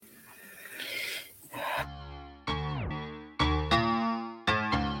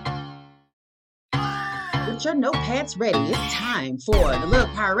get your notepads ready. It's time for the Little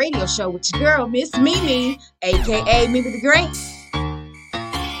Power Radio Show with your girl, Miss Mimi, aka Mimi the Great.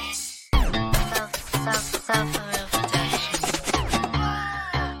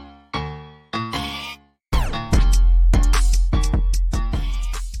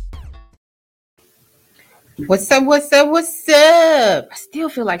 What's up? What's up? What's up? I still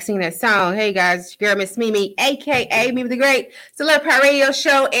feel like singing that song. Hey guys, it's your girl Miss Mimi, aka Mimi the Great. It's the Little Power Radio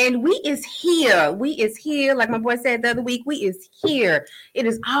Show, and we is here. We is here, like my boy said the other week. We is here. It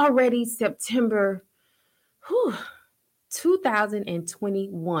is already September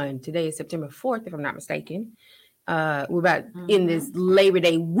 2021. Today is September 4th, if I'm not mistaken. We're about in this Labor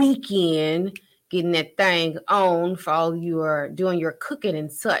Day weekend, getting that thing on for all you are doing your cooking and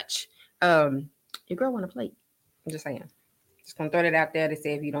such. Your girl want a plate. I'm just saying. Just gonna throw that out there to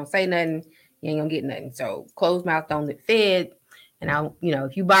say if you don't say nothing, you ain't gonna get nothing. So closed mouth don't get fed. And I'll,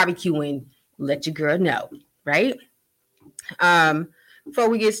 if you barbecuing, let your girl know, right? Before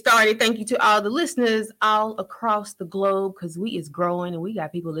we get started, thank you to all the listeners all across the globe, because we is growing and we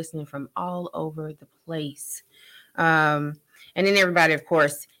got people listening from all over the place. And then everybody, of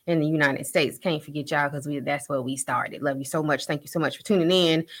course, in the United States. Can't forget y'all, because that's where we started. Love you so much. Thank you so much for tuning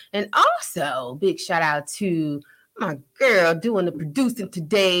in. And also, big shout out to my girl doing the producing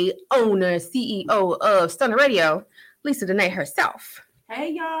today, owner, CEO of Stunner Radio, Lisa Danae herself.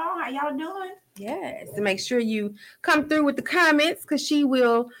 Hey, y'all. How y'all doing? Yes. And make sure you come through with the comments, because she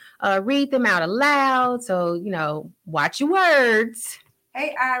will read them out aloud. So, watch your words.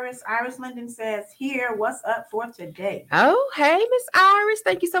 Hey, Iris. Iris Linden says, here, what's up for today? Oh, hey, Miss Iris.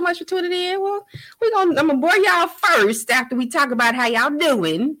 Thank you so much for tuning in. Well, I'm going to bore y'all first after we talk about how y'all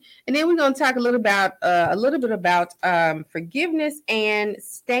doing. And then we're going to talk a little bit about forgiveness and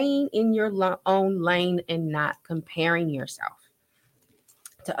staying in your own lane and not comparing yourself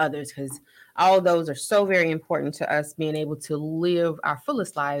to others, because all those are so very important to us being able to live our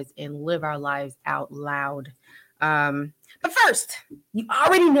fullest lives and live our lives out loud. But first, you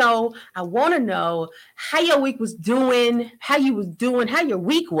already know, I want to know how your week was doing, how your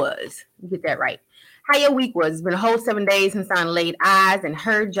week was. Get that right. How your week was. It's been a whole 7 days since I laid eyes and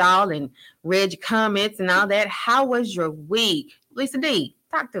heard y'all and read your comments and all that. How was your week? Lisa D,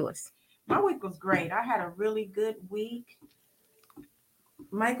 talk to us. My week was great. I had a really good week.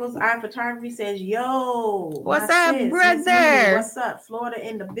 Michael's Eye Photography says, yo. What's up, brother? What's up? Florida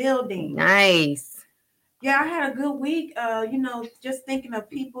in the building. Nice. Yeah, I had a good week. Just thinking of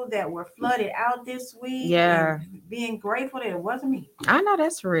people that were flooded out this week. Yeah. And being grateful that it wasn't me. I know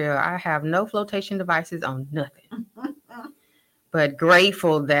that's real. I have no flotation devices on nothing. But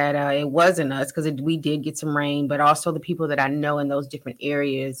grateful that it wasn't us, because we did get some rain, but also the people that I know in those different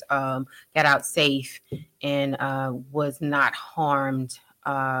areas got out safe and was not harmed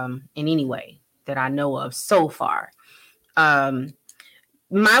in any way that I know of so far.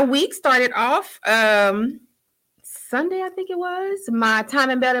 My week started off Sunday, I think it was. My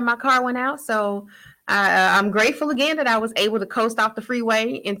timing belt in my car went out. So I'm grateful again that I was able to coast off the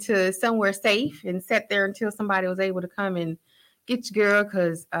freeway into somewhere safe and sat there until somebody was able to come and get your girl.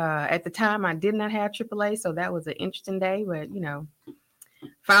 Because at the time, I did not have AAA. So that was an interesting day. But,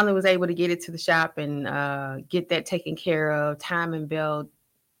 finally was able to get it to the shop and get that taken care of. Timing belt,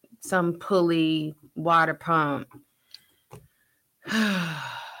 some pulley, water pump.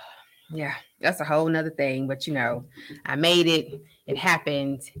 Yeah, that's a whole nother thing. But, I made it. It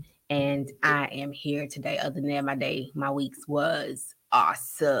happened. And I am here today. Other than that, my week's was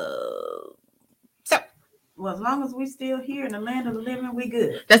awesome. So, well, as long as we still here in the land of the living, we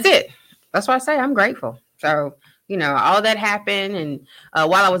good. That's it. That's why I say I'm grateful. So, all that happened. And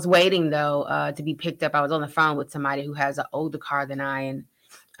while I was waiting, though, to be picked up, I was on the phone with somebody who has an older car than I.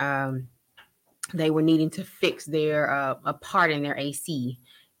 And they were needing to fix their a part in their AC.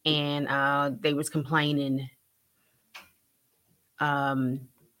 And they was complaining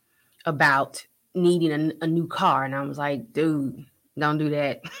about needing a new car. And I was like, dude, don't do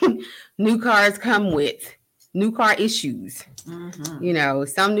that. New cars come with new car issues. Mm-hmm.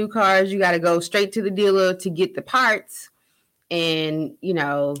 Some new cars, you got to go straight to the dealer to get the parts. And,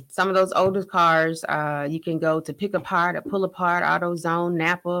 some of those older cars, you can go to pick apart or pull apart, AutoZone,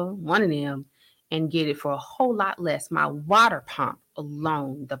 Napa, one of them, and get it for a whole lot less. My water pump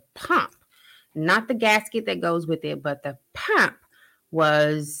alone, the pump, not the gasket that goes with it, but the pump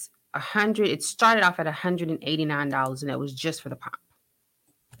was $100. It started off at $189, and it was just for the pump.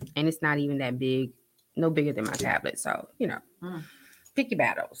 And it's not even that big, no bigger than my tablet. So, pick your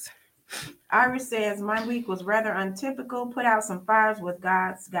battles. Iris says, my week was rather untypical. Put out some fires with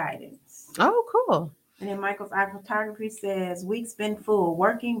God's guidance. Oh, cool. And then Michael's Eye Photography says, week's been full,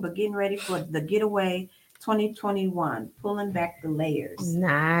 working, but getting ready for the getaway 2021, pulling back the layers.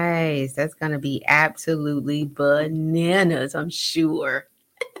 Nice. That's going to be absolutely bananas, I'm sure.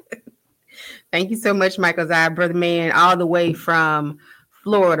 Thank you so much, Michael Zai, brother man, all the way from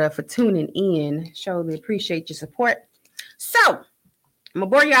Florida for tuning in. Surely appreciate your support. So I'm going to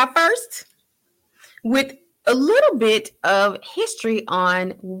bore y'all first with a little bit of history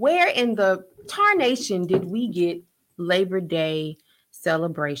on where in the tarnation did we get Labor Day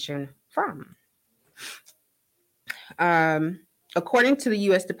celebration from. According to the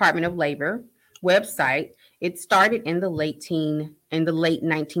U.S. Department of Labor website, it started in the late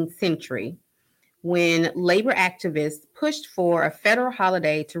 19th century when labor activists pushed for a federal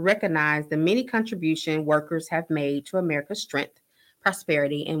holiday to recognize the many contributions workers have made to America's strength,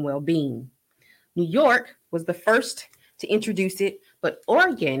 prosperity, and well-being. New York was the first to introduce it, but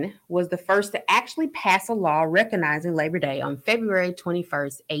Oregon was the first to actually pass a law recognizing Labor Day on February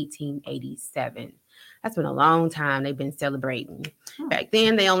 21st, 1887. That's been a long time they've been celebrating. Back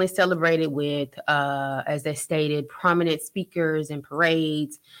then, they only celebrated with, as they stated, prominent speakers and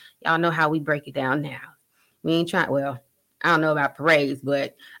parades. Y'all know how we break it down now. We ain't trying, well, I don't know about parades,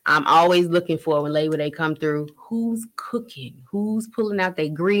 but I'm always looking for when Labor Day come through, who's cooking, who's pulling out their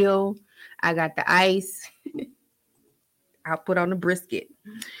grill. I got the ice. I'll put on the brisket.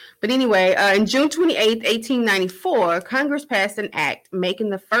 But anyway, in June 28th, 1894, Congress passed an act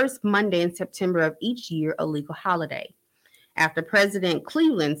making the first Monday in September of each year a legal holiday. After President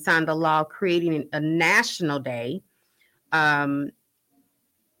Cleveland signed a law creating a national day, a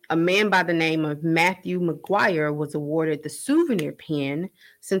man by the name of Matthew McGuire was awarded the souvenir pin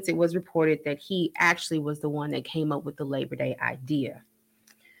since it was reported that he actually was the one that came up with the Labor Day idea.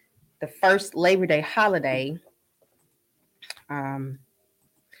 The first Labor Day holiday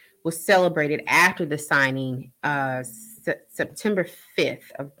was celebrated after the signing September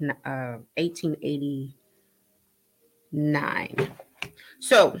 5th of 1889.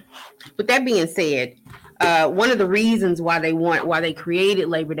 So, with that being said, one of the reasons why they created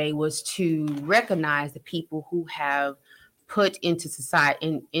Labor Day was to recognize the people who have put into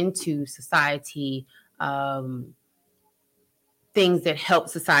society things that help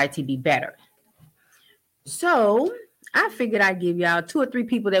society be better. So I figured I'd give y'all 2 or 3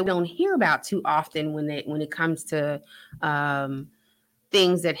 people that we don't hear about too often when it comes to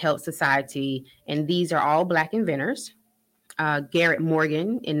things that help society. And these are all Black inventors. Garrett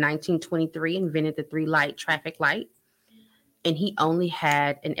Morgan in 1923 invented the 3-light traffic light. And he only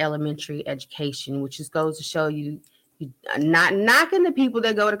had an elementary education, which just goes to show you, not knocking the people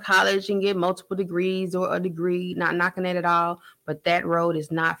that go to college and get multiple degrees or a degree, not knocking that at all, but that road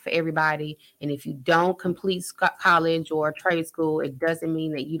is not for everybody. And if you don't complete college or trade school, it doesn't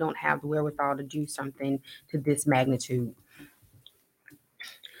mean that you don't have the wherewithal to do something to this magnitude.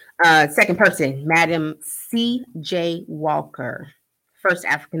 Second person, Madam C.J. Walker, first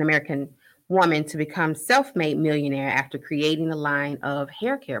African-American woman to become self-made millionaire after creating a line of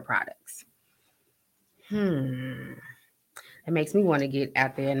hair care products. It makes me want to get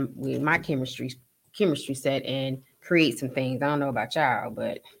out there and with my chemistry set and create some things. I don't know about y'all,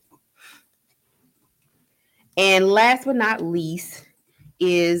 but. And last but not least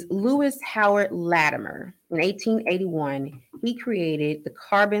is Lewis Howard Latimer. In 1881, he created the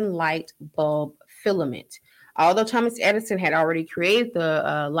carbon light bulb filament. Although Thomas Edison had already created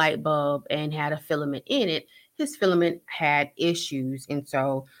the light bulb and had a filament in it, his filament had issues. And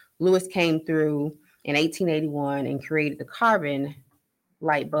so Lewis came through in 1881 and created the carbon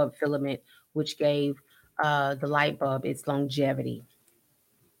light bulb filament, which gave the light bulb its longevity.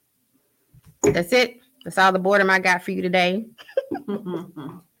 That's it. That's all the boredom I got for you today.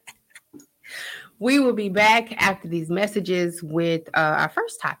 We will be back after these messages with our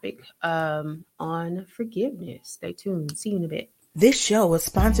first topic on forgiveness. Stay tuned. See you in a bit. This show was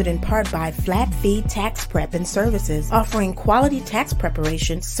sponsored in part by Flat Fee Tax Prep and Services, offering quality tax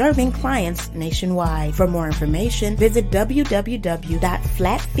preparation, serving clients nationwide. For more information, visit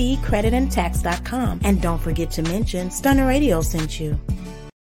www.flatfeecreditandtax.com. And don't forget to mention Stunner Radio sent you.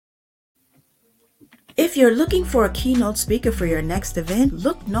 If you're looking for a keynote speaker for your next event,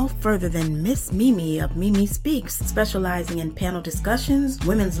 look no further than Miss Mimi of Mimi Speaks, specializing in panel discussions,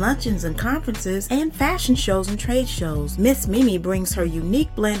 women's luncheons and conferences, and fashion shows and trade shows. Miss Mimi brings her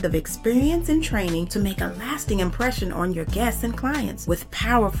unique blend of experience and training to make a lasting impression on your guests and clients. With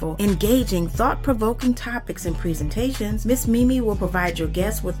powerful, engaging, thought-provoking topics and presentations, Miss Mimi will provide your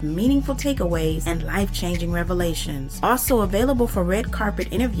guests with meaningful takeaways and life-changing revelations. Also available for red carpet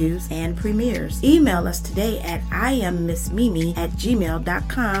interviews and premieres. Email us today at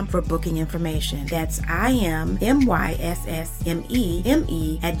iammissmimi@gmail.com for booking information. That's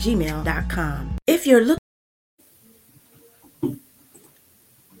iammissmeme@gmail.com. If you're looking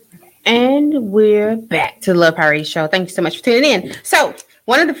And we're back to the Love Power Show. Thank you so much for tuning in. So,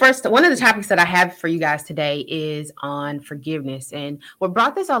 one of the topics that I have for you guys today is on forgiveness. And what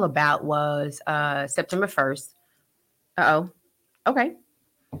brought this all about was September 1st. Okay.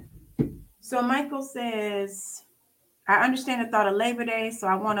 So Michael says, I understand the thought of Labor Day, so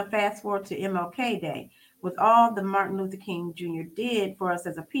I want to fast forward to MLK Day. With all the Martin Luther King Jr. did for us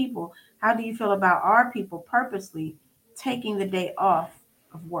as a people, how do you feel about our people purposely taking the day off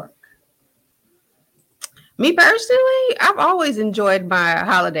of work? Me personally, I've always enjoyed my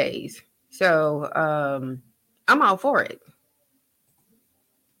holidays. So I'm all for it.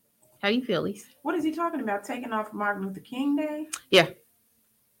 How do you feel, Lise? What is he talking about? Taking off Martin Luther King Day? Yeah.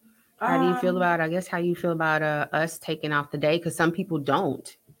 How do you feel about, how you feel about us taking off the day? Because some people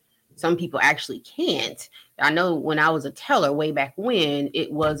don't. Some people actually can't. I know when I was a teller way back when,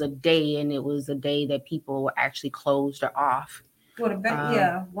 it was a day, and it was a day that people were actually closed or off. Well, the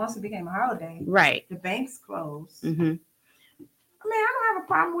bank, once it became a holiday, right? The banks closed. Mm-hmm. I mean, I don't have a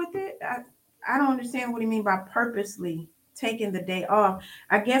problem with it. I don't understand what he means by purposely taking the day off.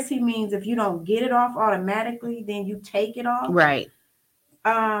 I guess he means if you don't get it off automatically, then you take it off. Right.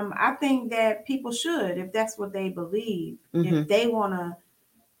 I think that people should, if that's what they believe, if they want to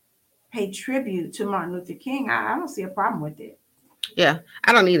pay tribute to Martin Luther King, I don't see a problem with it. Yeah,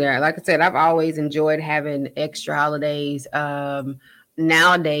 I don't either. Like I said, I've always enjoyed having extra holidays.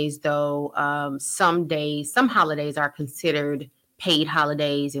 Nowadays, though, some holidays are considered paid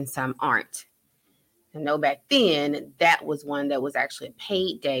holidays and some aren't. I know back then that was one that was actually a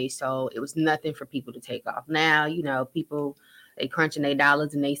paid day, so it was nothing for people to take off. Now, people, they crunching their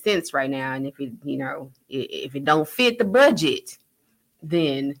dollars and their cents right now, and if it don't fit the budget,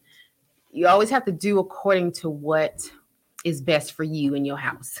 then you always have to do according to what is best for you in your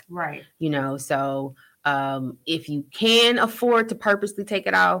house. Right. So if you can afford to purposely take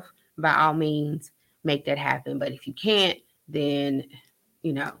it off, by all means, make that happen. But if you can't, then,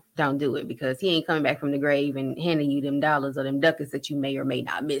 don't do it, because he ain't coming back from the grave and handing you them dollars or them ducats that you may or may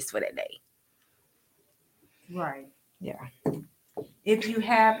not miss for that day. Right. Yeah. If you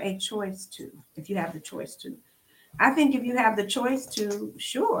have the choice to. I think if you have the choice to,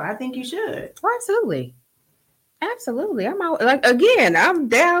 sure, I think you should. Absolutely. I'm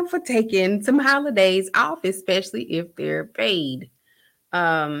down for taking some holidays off, especially if they're paid.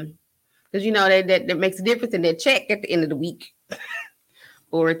 Because that makes a difference in their check at the end of the week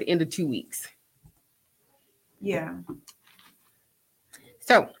or at the end of 2 weeks. Yeah.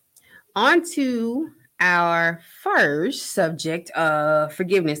 So on to our first subject of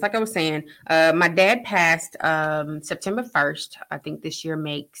forgiveness. Like I was saying, my dad passed September 1st. I think this year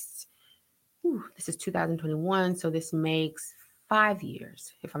makes, this is 2021. So this makes 5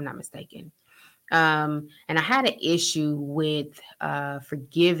 years, if I'm not mistaken. And I had an issue with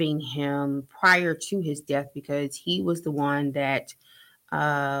forgiving him prior to his death, because he was the one that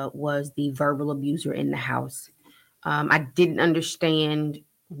was the verbal abuser in the house. I didn't understand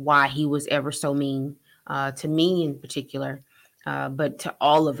why he was ever so mean to me in particular, but to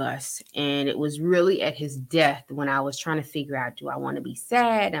all of us. And it was really at his death when I was trying to figure out, do I want to be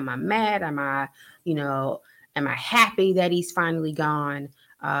sad? Am I mad? Am I happy that he's finally gone?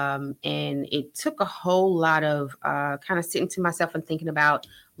 And it took a whole lot of kind of sitting to myself and thinking about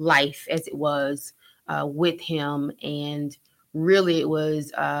life as it was with him. And really it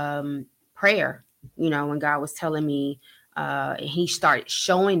was prayer, when God was telling me, and he started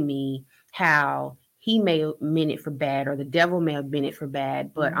showing me how he may have meant it for bad, or the devil may have meant it for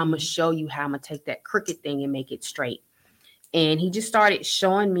bad, but I'm going to show you how I'm going to take that crooked thing and make it straight. And he just started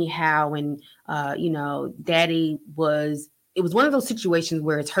showing me how, when, Daddy it was one of those situations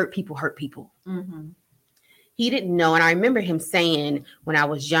where it's hurt people. Mm-hmm. He didn't know. And I remember him saying when I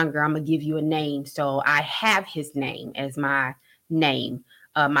was younger, I'm going to give you a name. So I have his name as my name,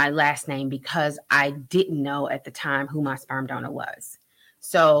 my last name, because I didn't know at the time who my sperm donor was.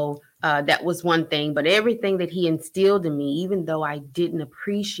 So that was one thing. But everything that he instilled in me, even though I didn't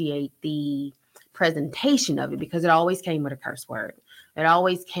appreciate the presentation of it, because it always came with a curse word. It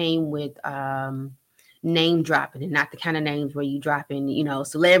always came with name dropping, and not the kind of names where you drop in,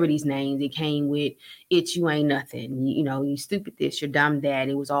 celebrities' names. It came with, you ain't nothing, you stupid this, you're dumb that.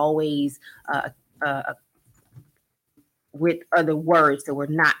 It was always with other words that were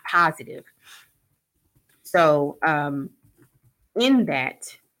not positive. So in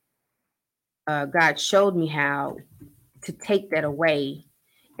that, God showed me how to take that away,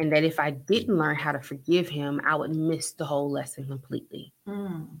 and that if I didn't learn how to forgive him, I would miss the whole lesson completely.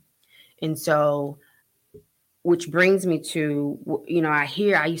 And so, which brings me to,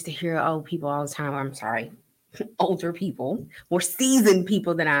 I used to hear, people all the time, I'm sorry, older people, more seasoned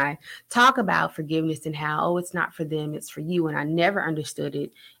people than I, talk about forgiveness and how, oh, it's not for them, it's for you. And I never understood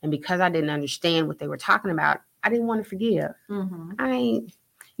it. And because I didn't understand what they were talking about, I didn't want to forgive. Mm-hmm. I ain't,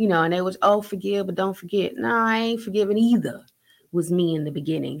 and they was, oh, forgive, but don't forget. No, I ain't forgiving either. Was me in the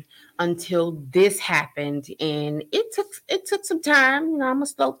beginning until this happened. And it took some time. I'm a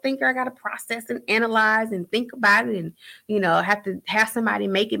slow thinker. I got to process and analyze and think about it and, have to have somebody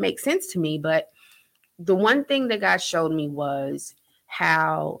make it make sense to me. But the one thing that God showed me was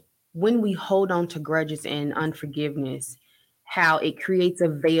how when we hold on to grudges and unforgiveness, how it creates a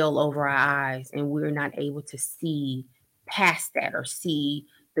veil over our eyes and we're not able to see past that or see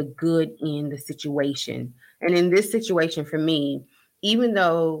the good in the situation. And in this situation for me, even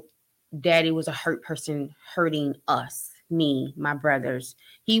though Daddy was a hurt person hurting us, me, my brothers,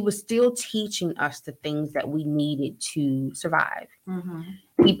 he was still teaching us the things that we needed to survive.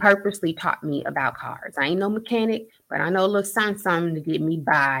 Mm-hmm. He purposely taught me about cars. I ain't no mechanic, but I know a little something to get me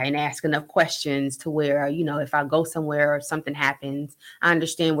by and ask enough questions to where, if I go somewhere or something happens, I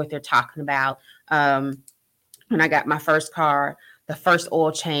understand what they're talking about. When I got my first car, the first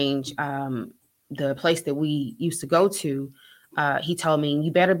oil change, the place that we used to go to, he told me,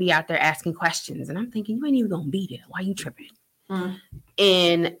 you better be out there asking questions. And I'm thinking, you ain't even going to be there. Why are you tripping? Mm.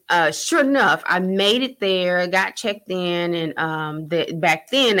 And sure enough, I made it there, got checked in. And back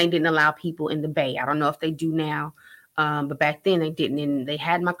then, they didn't allow people in the bay. I don't know if they do now. But back then, they didn't. And they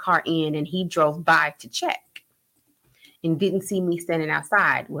had my car in, and he drove by to check and didn't see me standing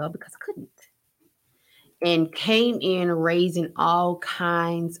outside. Well, because I couldn't. And came in raising all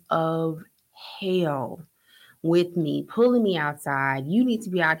kinds of hell with me, pulling me outside. You need to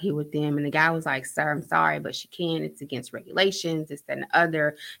be out here with them. And the guy was like, sir, I'm sorry, but she can't. It's against regulations, this, that, and the other.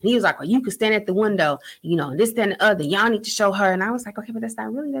 And he was like, well, you could stand at the window, this, that, and the other. Y'all need to show her. And I was like, okay, but that's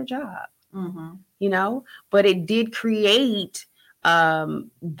not really their job, But it did create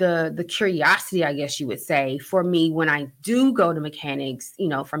the curiosity, I guess you would say, for me when I do go to mechanics,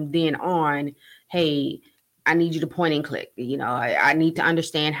 from then on, hey, I need you to point and click. I need to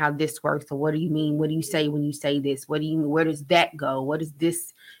understand how this works. So what do you mean? What do you say when you say this? What do you mean? Where does that go? What is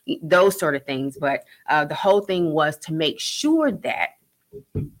this? Those sort of things. But the whole thing was to make sure that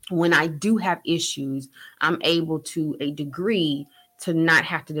when I do have issues, I'm able to a degree to not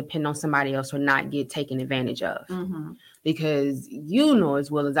have to depend on somebody else or not get taken advantage of. Mm-hmm. Because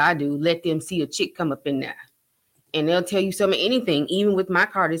as well as I do, let them see a chick come up in there. And they'll tell you something, anything. Even with my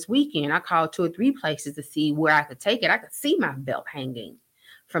car this weekend, I called 2 or 3 places to see where I could take it. I could see my belt hanging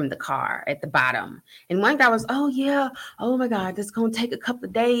from the car at the bottom. And one guy was, oh, yeah. Oh, my God, this is going to take a couple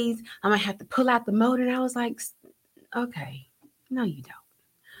of days. I'm going to have to pull out the motor. And I was like, okay, no, you don't.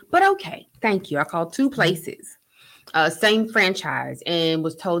 But okay, thank you. I called 2 places, same franchise, and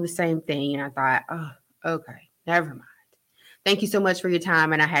was told the same thing. And I thought, oh, okay, never mind. Thank you so much for your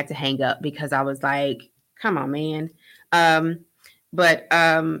time. And I had to hang up because I was like, come on, man. But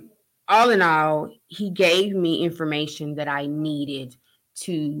all in all, he gave me information that I needed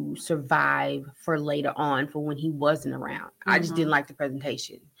to survive for later on, for when he wasn't around. Mm-hmm. I just didn't like the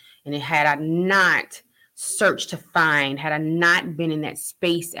presentation. And had I not searched to find, had I not been in that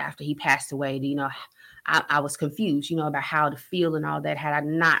space after he passed away, I was confused, about how to feel and all that.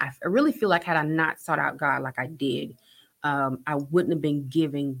 I really feel like had I not sought out God like I did, I wouldn't have been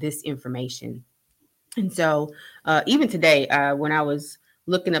giving this information. And so even today, when I was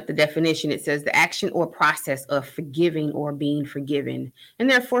looking up the definition, it says the action or process of forgiving or being forgiven. And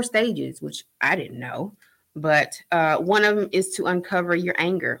there are 4 stages, which I didn't know. But one of them is to uncover your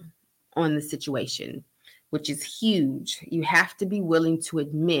anger on the situation, which is huge. You have to be willing to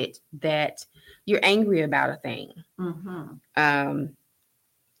admit that you're angry about a thing. Mm-hmm.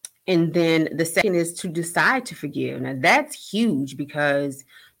 And then the second is to decide to forgive. Now, that's huge because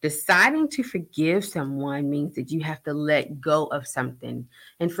deciding to forgive someone means that you have to let go of something.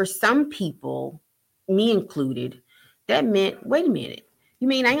 And for some people, me included, that meant, wait a minute, you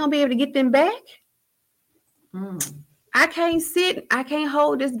mean I ain't gonna be able to get them back? I can't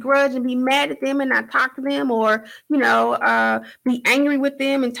hold this grudge and be mad at them and not talk to them, or, be angry with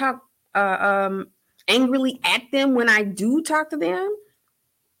them and talk angrily at them when I do talk to them.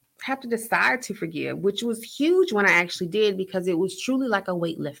 Have to decide to forgive, which was huge when I actually did, because it was truly like a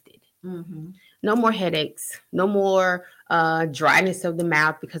weight lifted. Mm-hmm. No more headaches, no more dryness of the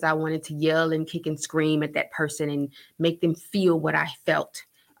mouth because I wanted to yell and kick and scream at that person and make them feel what I felt.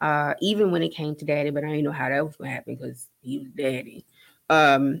 Even when it came to Daddy, but I didn't know how that was going to happen because he was Daddy.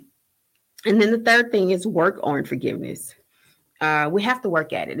 And then the third thing is work on forgiveness. We have to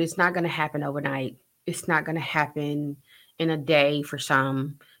work at it. It's not going to happen overnight. It's not going to happen in a day for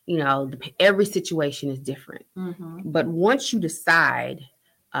some. Every situation is different. But once you decide,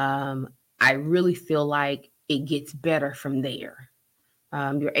 I really feel like it gets better from there.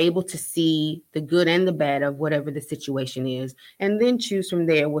 You're able to see the good and the bad of whatever the situation is, and then choose from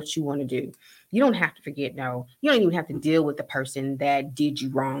there what you want to do. You don't have to forget. No, you don't even have to deal with the person that did you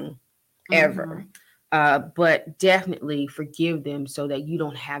wrong ever. But definitely forgive them so that you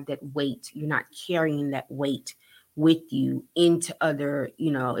don't have that weight. You're not carrying that weight with you into other,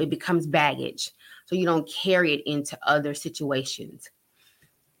 it becomes baggage. So you don't carry it into other situations.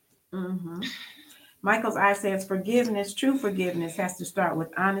 Michael's eye says forgiveness, true forgiveness has to start with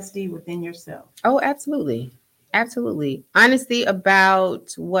honesty within yourself. Oh, absolutely. Absolutely. Honesty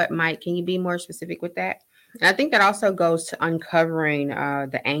about what, Mike? Can you be more specific with that? And I think that also goes to uncovering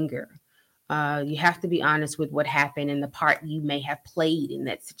the anger. You have to be honest with what happened and the part you may have played in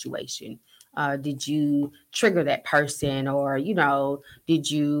that situation. Did you trigger that person, or did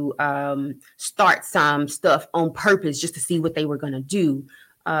you start some stuff on purpose just to see what they were going to do?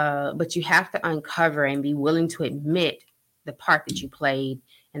 But you have to uncover and be willing to admit the part that you played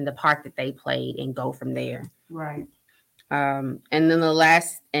and the part that they played, and go from there. Right. And then the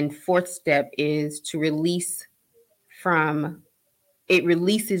last and fourth step is to release from. It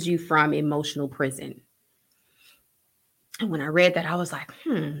releases you from emotional prison. And when I read that, I was like,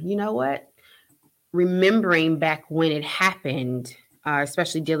 you know what? Remembering back when it happened,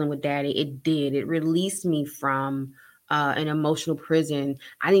 especially dealing with Daddy, it released me from an emotional prison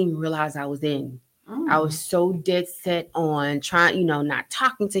I didn't even realize I was in. I was so dead set on trying, not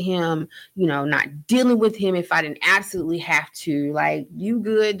talking to him, not dealing with him if I didn't absolutely have to. Like, you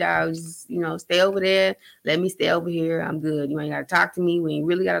good, dog? Just, stay over there. Let me stay over here. I'm good. You ain't got to talk to me. We ain't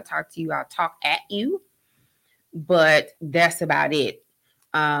really got to talk to you. I'll talk at you. But that's about it.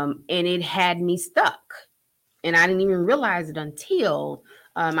 And it had me stuck. And I didn't even realize it until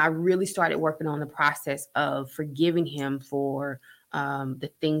I really started working on the process of forgiving him for the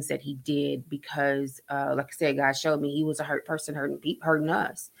things that he did, because like I said, God showed me he was a hurt person hurting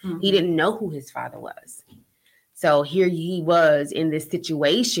us. He didn't know who his father was. So here he was in this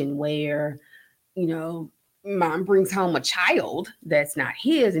situation where, mom brings home a child that's not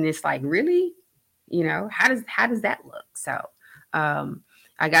his. And it's like, really, how does that look? So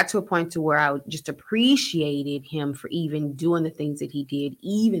I got to a point to where I just appreciated him for even doing the things that he did,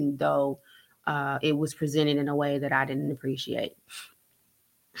 even though it was presented in a way that I didn't appreciate.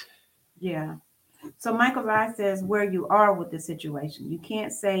 Yeah. So Michael's eye says where you are with the situation. You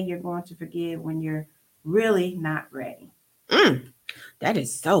can't say you're going to forgive when you're really not ready. That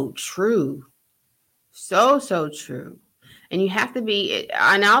is so true. So true. And you have to be,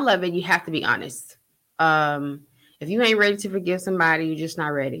 on all of it, you have to be honest. If you ain't ready to forgive somebody, you're just not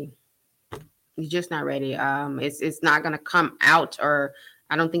ready. You're just not ready. It's not going to come out, or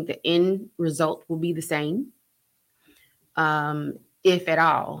I don't think the end result will be the same, if at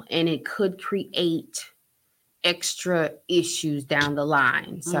all. And it could create extra issues down the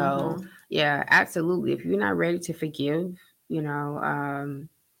line. So, yeah, absolutely. If you're not ready to forgive,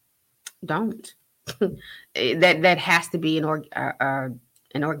 don't. that has to be an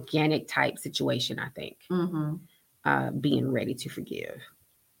organic type situation, I think. Being ready to forgive.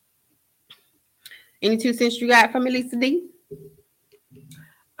 Any 2 cents you got from me, Lisa D?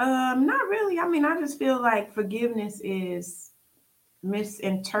 Not really. I mean, I just feel like forgiveness is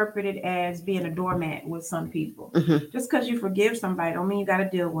misinterpreted as being a doormat with some people. Just because you forgive somebody don't mean you got to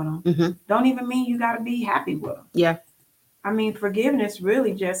deal with them. Don't even mean you got to be happy with them. Yeah. I mean, forgiveness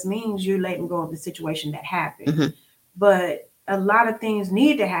really just means you're letting go of the situation that happened. But a lot of things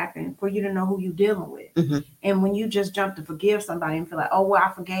need to happen for you to know who you're dealing with. And when you just jump to forgive somebody and feel like, oh, well,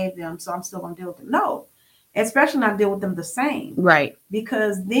 I forgave them, so I'm still going to deal with them. No, especially not deal with them the same. Right.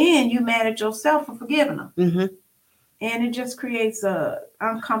 Because then you're mad at yourself for forgiving them. And it just creates a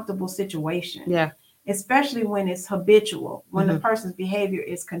uncomfortable situation. Yeah. Especially when it's habitual, when the person's behavior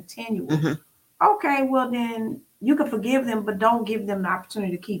is continual. Okay, well, then you can forgive them, but don't give them the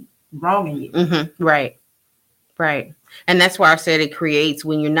opportunity to keep wronging you. Right. And that's why I said it creates,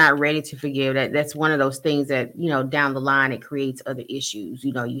 when you're not ready to forgive, that's one of those things that, down the line, it creates other issues.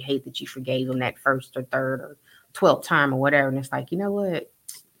 You hate that you forgave them that first or third or 12th time or whatever. And it's like, you know what?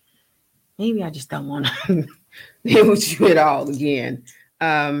 Maybe I just don't want to deal with you at all again.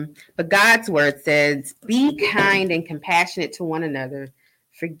 But God's word says, be kind and compassionate to one another,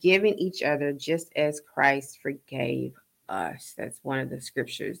 forgiving each other just as Christ forgave us. That's one of the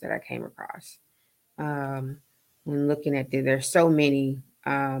scriptures that I came across. When looking at there's so many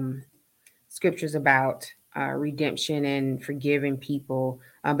scriptures about redemption and forgiving people.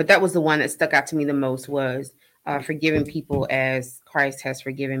 But that was the one that stuck out to me the most, was forgiving people as Christ has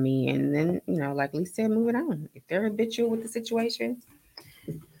forgiven me. And then, like Lisa said, moving on. If they're habitual with the situation,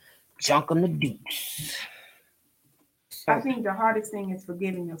 junk them the deuce. I think the hardest thing is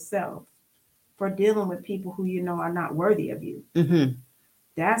forgiving yourself for dealing with people who you know are not worthy of you. Mm-hmm.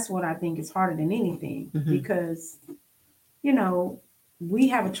 That's what I think is harder than anything, because, we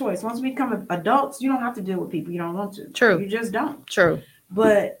have a choice. Once we become adults, you don't have to deal with people you don't want to. True. You just don't. True.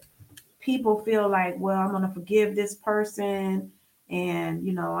 But people feel like, well, I'm going to forgive this person and,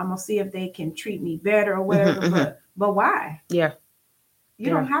 I'm going to see if they can treat me better or whatever. But why? Yeah. You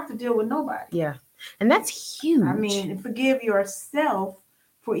don't have to deal with nobody. Yeah. And that's huge. I mean, forgive yourself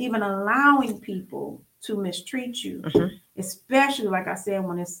for even allowing people to mistreat you, especially, like I said,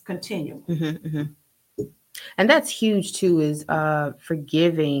 when it's continual. And that's huge too, is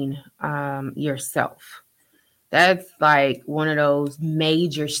forgiving yourself. That's like one of those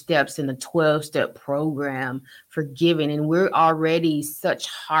major steps in the 12-step program, forgiving. And we're already such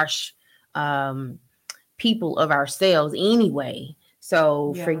harsh people of ourselves anyway.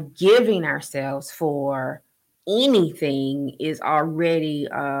 So forgiving ourselves for anything is already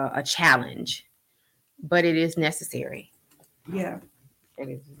a challenge, but it is necessary. Yeah. It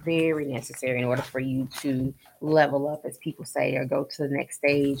is very necessary in order for you to level up, as people say, or go to the next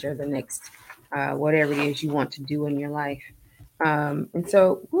stage or the next whatever it is you want to do in your life. And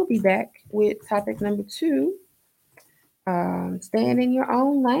so we'll be back with topic number 2, staying in your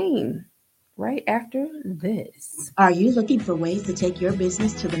own lane, right after this. Are you looking for ways to take your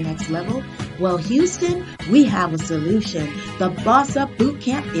business to the next level? Well, Houston, we have a solution. The Boss Up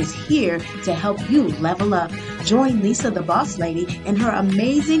Bootcamp is here to help you level up. Join Lisa the Boss Lady and her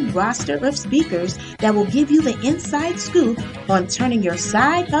amazing roster of speakers that will give you the inside scoop on turning your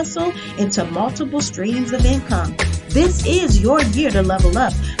side hustle into multiple streams of income. This is your year to level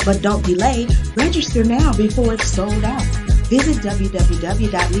up, but don't delay. Register now before it's sold out. Visit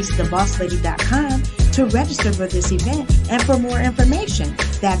www.lisathebosslady.com to register for this event and for more information.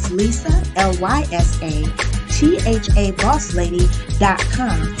 That's Lisa, LYSA, THA,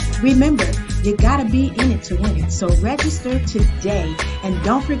 Remember, you gotta be in it to win it. So register today. And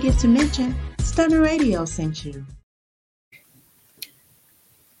don't forget to mention Stunner Radio sent you.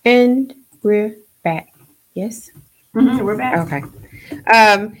 And we're back. Yes? We're back. Okay.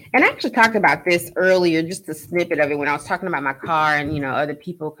 And I actually talked about this earlier, just a snippet of it when I was talking about my car and, other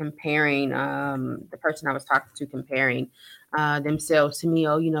people comparing, the person I was talking to comparing themselves to me.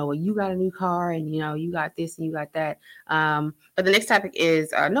 Oh, well, you got a new car and, you got this and you got that. But the next topic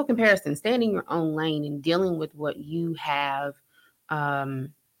is no comparison, staying in your own lane and dealing with what you have,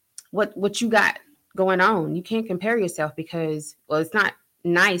 what you got going on. You can't compare yourself because, well, it's not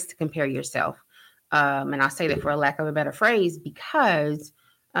nice to compare yourself. And I'll say that for a lack of a better phrase, because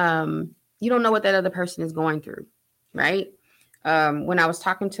you don't know what that other person is going through, right? When I was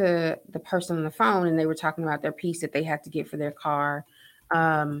talking to the person on the phone and they were talking about their piece that they had to get for their car,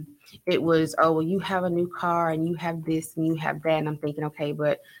 it was, oh, well, you have a new car and you have this and you have that. And I'm thinking, okay,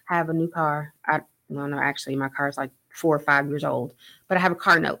 but I have a new car. No, actually, my car is like 4 or 5 years old, but I have a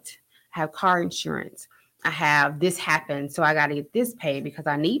car note. I have car insurance. I have this happened, so I got to get this paid because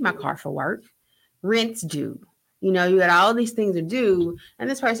I need my car for work. Rent's due. You got all these things to do. And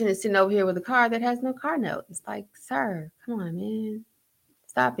this person is sitting over here with a car that has no car note. It's like, sir, come on, man.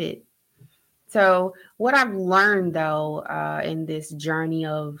 Stop it. So what I've learned, though, in this journey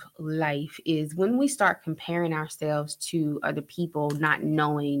of life is when we start comparing ourselves to other people, not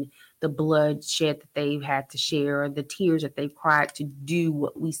knowing the bloodshed that they've had to share, or the tears that they've cried to do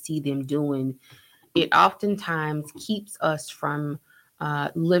what we see them doing, it oftentimes keeps us from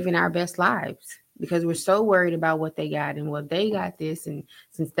living our best lives. Because we're so worried about what they got and what they got this. And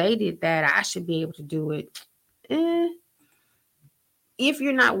since they did that, I should be able to do it. If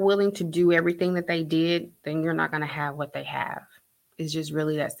you're not willing to do everything that they did, then you're not going to have what they have. It's just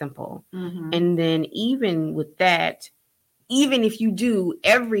really that simple. And then even with that, even if you do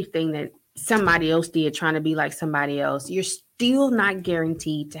everything that somebody else did, trying to be like somebody else, you're still not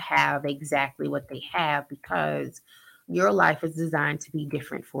guaranteed to have exactly what they have, because your life is designed to be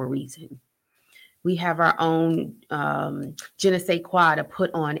different for a reason. We have our own je ne sais quoi to put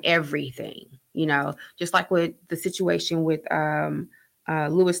on everything, just like with the situation with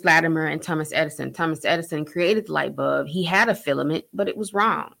Lewis Latimer and Thomas Edison. Thomas Edison created the light bulb. He had a filament, but it was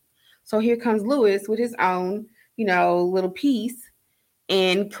wrong. So here comes Lewis with his own, little piece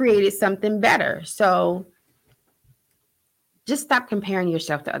and created something better. So just stop comparing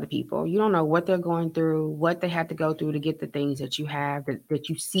yourself to other people. You don't know what they're going through, what they had to go through to get the things that you have, that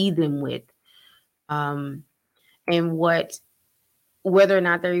you see them with. And what whether or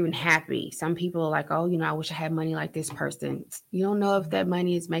not they're even happy. Some people are like, oh, I wish I had money like this person. You don't know if that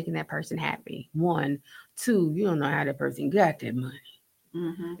money is making that person happy. One, two, you don't know how that person got that money.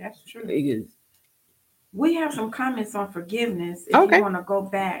 That's true. Because we have some comments on forgiveness. If Okay. you want to go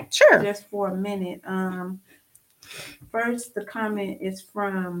back Sure. just for a minute. First, the comment is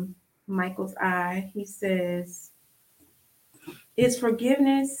from Michael's Eye. He says, is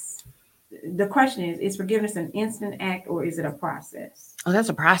forgiveness, the question is forgiveness an instant act or is it a process? Oh, that's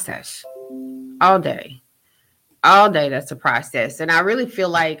a process. All day. All day, that's a process. And I really feel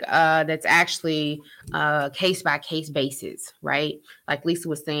like that's actually case by case basis, right? Like Lisa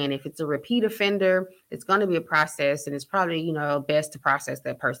was saying, if it's a repeat offender, it's going to be a process, and it's probably, best to process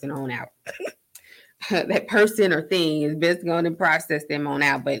that person on out. That person or thing is best going to process them on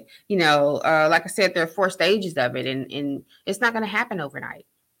out. But, like I said, there are 4 stages of it, and it's not going to happen overnight.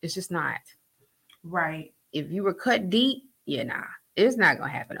 It's just not. Right. If you were cut deep, it's not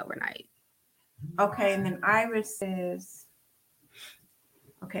going to happen overnight. Okay, and then Iris says,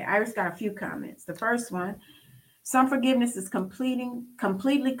 okay, Iris got a few comments. The first one, some forgiveness is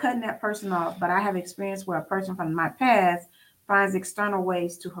completely cutting that person off, but I have experienced where a person from my past finds external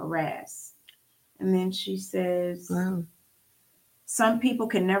ways to harass. And then she says, Wow. Some people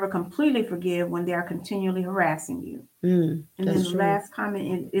can never completely forgive when they are continually harassing you. And then the last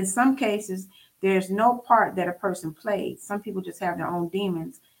comment, in some cases, there's no part that a person played. Some people just have their own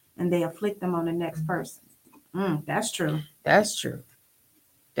demons and they afflict them on the next person. That's true. That's true.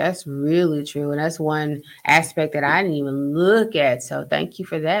 That's really true. And that's one aspect that I didn't even look at. So thank you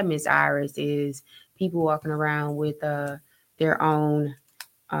for that, Miss Iris, is people walking around with their own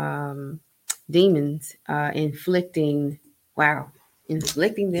demons, inflicting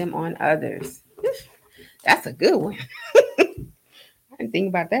them on others. That's a good one. I didn't think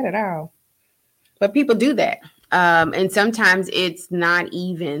about that at all. But people do that. And sometimes it's not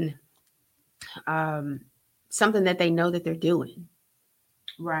even something that they know that they're doing.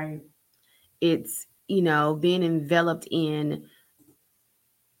 Right. It's, being enveloped in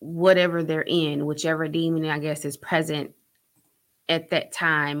whatever they're in, whichever demon, I guess, is present at that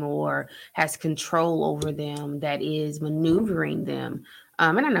time or has control over them, that is maneuvering them.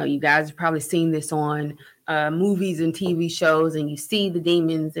 And I know you guys have probably seen this on movies and TV shows, and you see the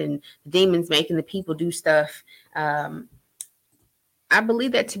demons and the demons making the people do stuff. I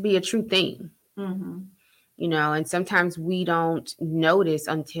believe that to be a true thing. And sometimes we don't notice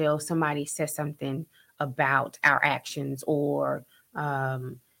until somebody says something about our actions, or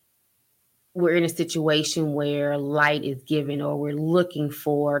we're in a situation where light is given, or we're looking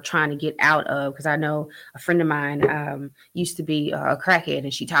for, trying to get out of. Because I know a friend of mine used to be a crackhead,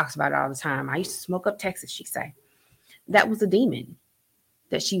 and she talks about it all the time. I used to smoke up Texas, she say. That was a demon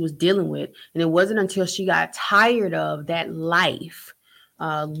that she was dealing with. And it wasn't until she got tired of that life,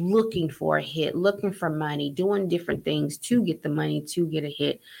 looking for a hit, looking for money, doing different things to get the money, to get a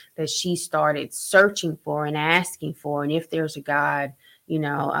hit, that she started searching for and asking for. And if there's a God,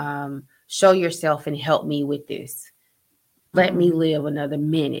 show yourself and help me with this. Let me live another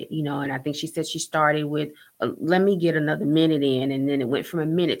minute, and I think she said she started with, let me get another minute in. And then it went from a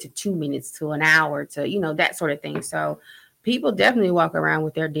minute to 2 minutes to an hour to, that sort of thing. So people definitely walk around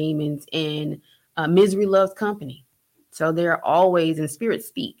with their demons, and misery loves company. So they're always in spirit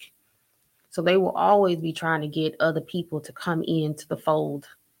speak. So they will always be trying to get other people to come into the fold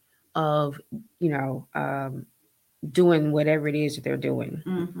of, doing whatever it is that they're doing.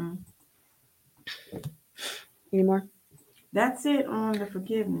 Any more? That's it on the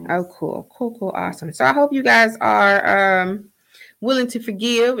forgiveness. Oh, cool. Awesome. So I hope you guys are willing to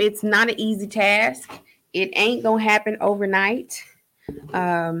forgive. It's not an easy task. It ain't going to happen overnight.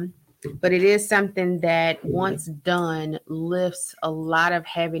 But it is something that once done lifts a lot of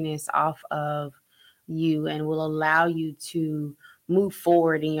heaviness off of you and will allow you to move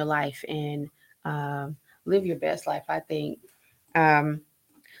forward in your life and live your best life, I think.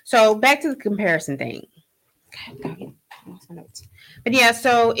 So back to the comparison thing. But yeah,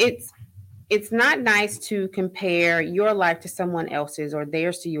 so it's not nice to compare your life to someone else's or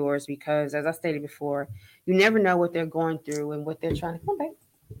theirs to yours, because as I stated before, you never know what they're going through and what they're trying to come back.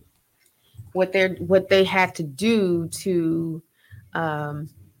 What they have to do to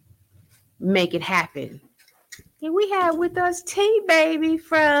make it happen. And we have with us T Baby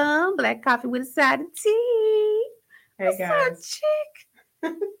from Black Coffee with a Side of Tea. Hey What's guys. up, chick?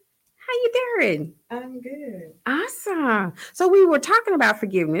 How you doing? I'm good. Awesome. So we were talking about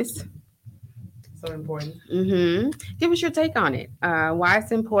forgiveness. So important. Give us your take on it. Why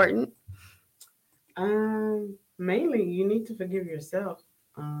it's important? Mainly you need to forgive yourself.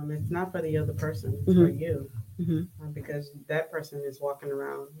 It's not for the other person, it's for you. Mhm. Because that person is walking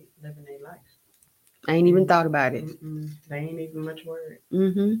around living their life. I ain't even thought about it. They ain't even much word.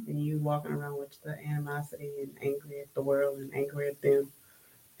 Mm-hmm. And you walking around with the animosity and angry at the world and angry at them.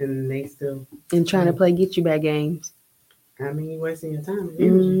 And they still. And trying to play get you back games. I mean, you're wasting your time and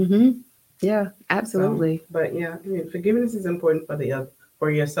energy. Mm-hmm. Yeah, absolutely. So, but yeah, I mean, forgiveness is important for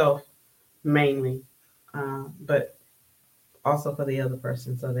yourself mainly, but also for the other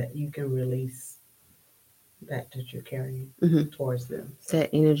person, so that you can release that you're carrying towards them. It's that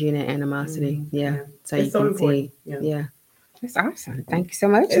energy and that animosity. Yeah. So it's you so can important. see. Yeah. That's awesome. Thank you so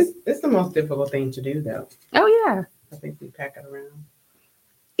much. It's the most difficult thing to do, though. Oh yeah. I think we pack it around.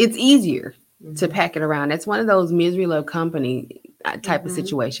 It's easier to pack it around. It's one of those misery love company type of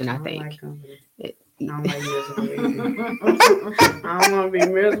situation. I think. Like company. I don't like miserable. I don't want to be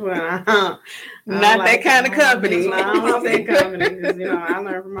miserable. Not that kind of company. I don't want that company because I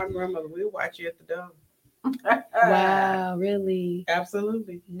learned from my grandmother. We'll watch you at the door. Wow, really?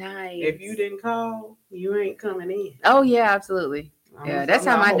 Absolutely. Nice. If you didn't call, you ain't coming in. Oh yeah, absolutely. Yeah, that's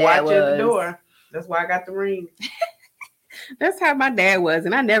how my dad was. At the door. That's why I got the ring. That's how my dad was,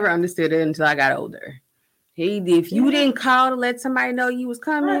 and I never understood it until I got older. If you didn't call to let somebody know you was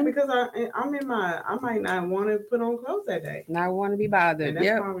coming, right, because I might not want to put on clothes that day. Not want to be bothered. And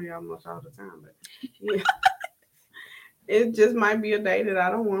that's probably almost all the time, but yeah. It just might be a day that I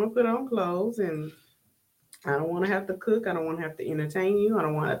don't want to put on clothes, and I don't want to have to cook. I don't want to have to entertain you. I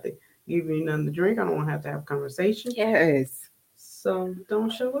don't want to have to give you nothing to drink. I don't want to have conversation. Yes. So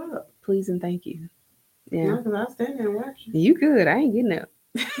don't show up. Please and thank you. Yeah. Because I stand there and watch you. You good. I ain't getting up.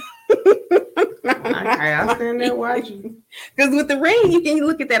 I stand there watching. Because with the ring, you can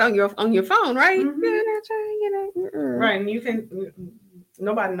look at that on your phone, right? Mm-hmm. Right, and you can.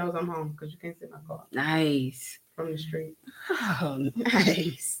 Nobody knows I'm home because you can't see my car. Nice. From the street. Oh,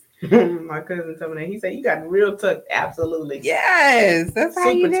 nice. My cousin told me that. He said, "You got real tucked." Absolutely. Yes, that's how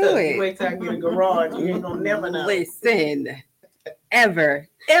you do it. You wait till I get a garage. You ain't gonna never know. Listen, never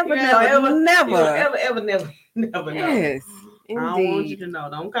know. Yes, indeed. I don't want you to know.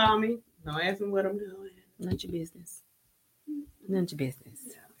 Don't call me. Don't ask me what I'm doing. Not your business. None of your business.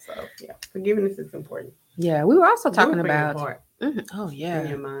 So yeah, forgiveness is important. Yeah, we were also talking about. Oh yeah. In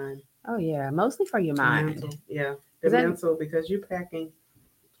your mind. Oh yeah, mostly for your mind. Mental. Yeah, the mental, because you're packing.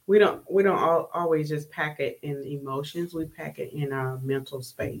 We don't always just pack it in emotions. We pack it in our mental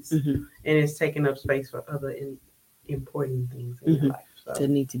space, and it's taking up space for other important things in your life. So to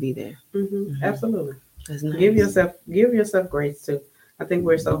need to be there. Absolutely. That's nice. Give yourself grace too. I think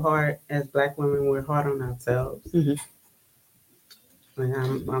we're so hard as Black women. We're hard on ourselves. I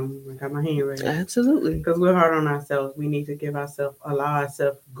got my hand ready. Absolutely. Because we're hard on ourselves. We need to allow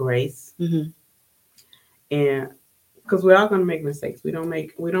ourselves grace. And because we're all going to make mistakes. We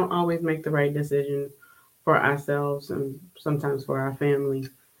don't always make the right decision for ourselves and sometimes for our family.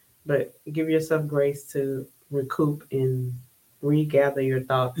 But give yourself grace to recoup and regather your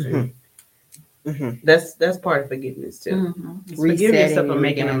thoughts. And that's part of forgiveness too. Forgive yourself for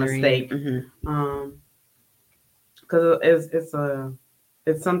making a mistake. Because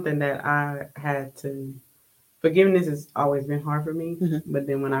it's something that I had to. Forgiveness has always been hard for me, but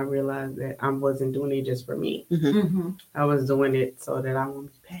then when I realized that I wasn't doing it just for me, I was doing it so that I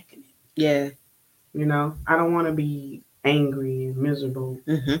won't be packing it. Yeah, I don't want to be angry and miserable.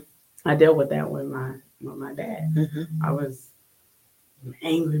 I dealt with that with my dad. I was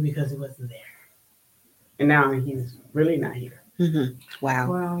angry because he wasn't there, and now he's really not here.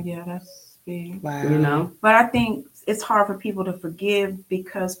 Wow. Well, yeah, that's big. Wow. But I think it's hard for people to forgive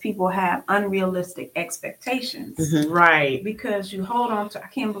because people have unrealistic expectations. Right. Because you hold on to, I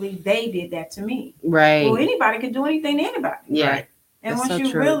can't believe they did that to me. Right. Well, anybody can do anything to anybody. Yeah. Right. And That's once so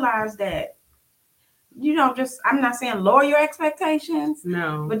you true. realize that, I'm not saying lower your expectations.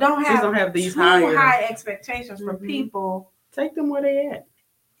 No. But don't have these too higher high expectations for people. Take them where they at.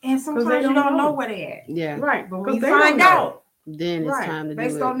 And sometimes you don't know where they at. Yeah. Right. But when you find out, then it's time to do it.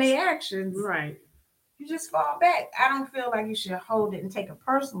 based on their actions, right, you just fall back. I don't feel like you should hold it and take it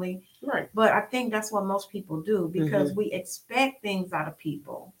personally. Right. But I think that's what most people do because we expect things out of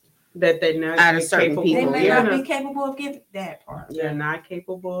people that they're not out of certain capable. people. They may not be capable of giving that part. They're not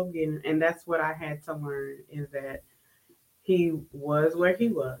capable of getting, and that's what I had to learn is that he was where he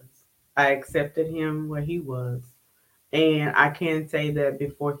was. I accepted him where he was. And I can say that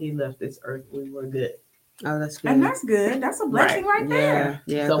before he left this earth, we were good. Oh, that's good. And that's good. That's a blessing right there.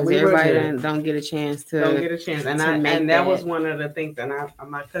 Yeah, so because everybody don't get a chance to. Don't get a chance. And that was one of the things that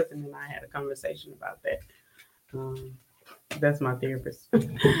my cousin and I had a conversation about that. That's my therapist.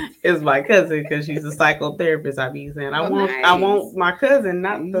 It's my cousin because she's a psychotherapist. I be saying, I Oh, want my cousin,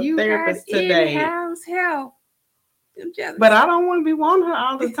 not the You therapist got today. in-house help. I'm jealous. But I don't want to be wanting her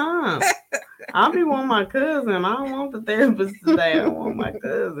all the time. I'll be wanting my cousin. I don't want the therapist today. I want my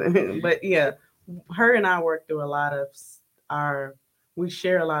cousin. But yeah, her and I work through a lot of we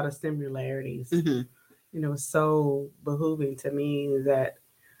share a lot of similarities. Mhm. You know, it's so behooving to me that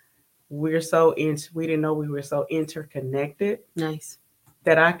we didn't know we were so interconnected Nice.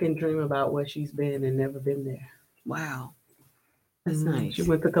 that I can dream about where she's been and never been there. Wow. That's Mhm. nice. She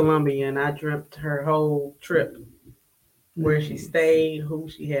went to Colombia and I dreamt her whole trip. Where she stayed, who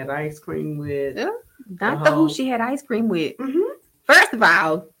she had ice cream with. Yeah. Not the who she had ice cream with. Mm-hmm. First of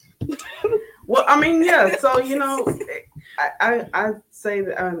all. Well, I mean, yeah. So you know, I say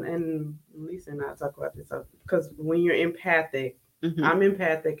that, and Lisa and I talk about this because when you're empathic, Mhm. I'm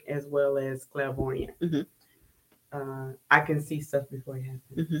empathic as well as clairvoyant. Mhm. I can see stuff before it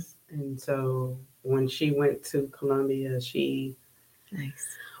happens, and so when she went to Colombia, she Nice.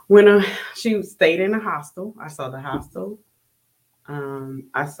 when she stayed in a hostel. I saw the hostel.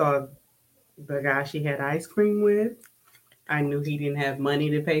 I saw the guy she had ice cream with. I knew he didn't have money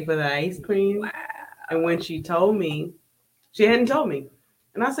to pay for the ice cream. Wow. And when she told me, she hadn't told me.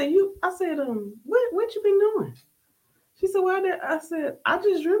 And I said, what you been doing? She said, I said, I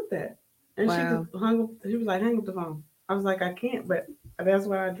just dreamt that. And Wow. she hung up, she was like, hang up the phone. I was like, I can't, but that's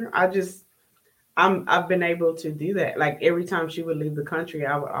what I dreamt. I've been able to do that. Like every time she would leave the country,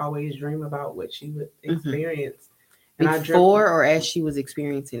 I would always dream about what she would experience. And Before or as she was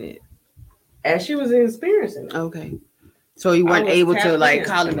experiencing it? As she was experiencing it. Okay. So you weren't was able to tapped like in.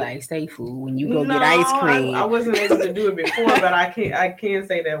 call it like stay food when you go get ice cream. I wasn't able to do it before, but I can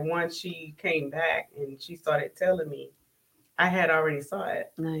say that once she came back and she started telling me, I had already saw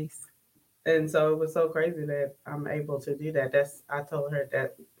it. Nice. And so it was so crazy that I'm able to do that. I told her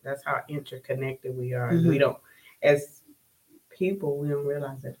that's how interconnected we are. Mhm. We don't, as people, we don't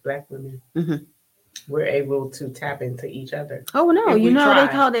realize that Black women, Mhm. we're able to tap into each other. Oh no, If you we know try.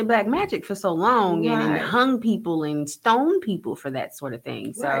 they called it black magic for so long and Right. hung people and stoned people for that sort of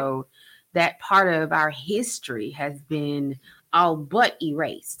thing. So that part of our history has been all but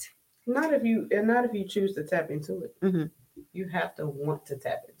erased. Not if you choose to tap into it. Mhm. You have to want to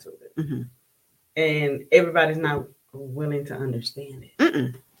tap into it. Mhm. And everybody's not willing to understand it.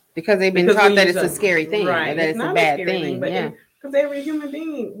 Mm-mm. Because they've been Because taught we that use it's a scary thing, right. or that it's a not bad scary thing. but Yeah, because every human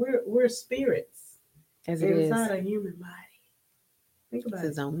being, we're spirits as it is. inside a human body. Think about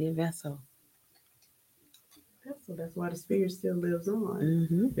This is it. only a vessel. That's why the spirit still lives on,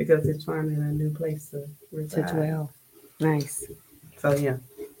 Mm-hmm. because it's finding a new place to To reside. dwell. Nice. So yeah.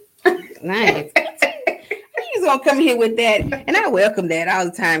 Nice. He's gonna come here with that, and I welcome that all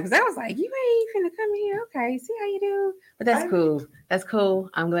the time because I was like, "You ain't finna come here, okay? See how you do." But that's cool. That's cool.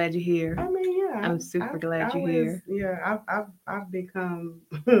 I'm glad you're here. I mean, yeah. I'm super glad you're here. Yeah, I've become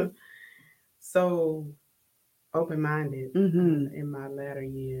so open-minded Mhm. in my latter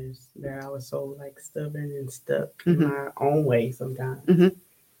years that I was so like stubborn and stuck Mhm. in my own way sometimes. Mhm.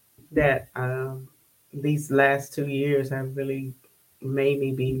 That these last 2 years have really made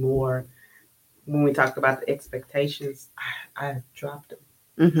me be more. When we talked about the expectations, I dropped them.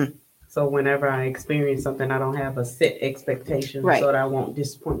 Mhm. So whenever I experience something, I don't have a set expectation, Right. so that I won't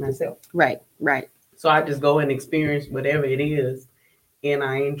disappoint myself. Right. Right. So I just go and experience whatever it is, and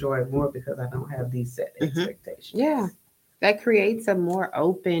I enjoy it more because I don't have these set Mhm. expectations. Yeah. That creates a more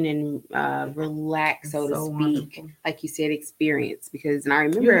open and relaxed, so to So speak, wonderful. like you said, experience. Because and I You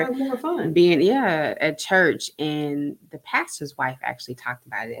remember have more fun. being at church, and the pastor's wife actually talked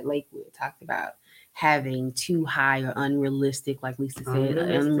about it at Lakewood. Talked about having too high or unrealistic, like Lisa said,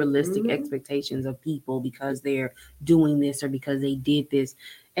 unrealistic Mhm. expectations of people because they're doing this or because they did this.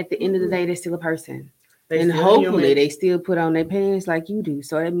 At the end of the day, they're still a person, They and still hopefully human. they still put on their pants like you do.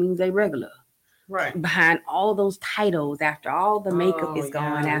 So that means they regular. Right. Behind all those titles, after all the makeup is Oh,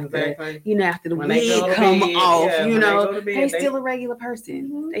 gone, yeah, after exactly. after the When they go wig to come bed, off, yeah, when they go to bed, they they- still a regular person.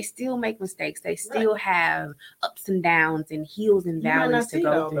 Mhm. They still make mistakes. They still have ups and downs and hills and You might valleys not to see it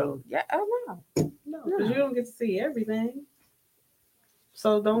go all, through. though. Yeah, oh no, No, because you don't get to see everything.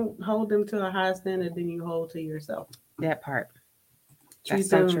 So don't hold them to a higher standard than you hold to yourself. that part. Treat That's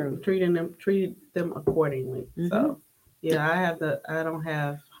so them, true. treat them accordingly. Mhm. So yeah,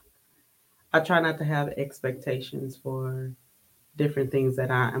 I try not to have expectations for different things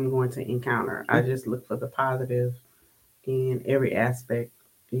that I am going to encounter. I just look for the positive in every aspect,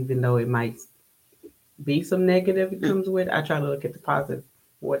 even though it might be some negative it comes with. I try to look at the positive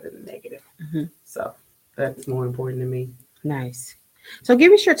more than the negative. Mhm. So that's more important to me. Nice. So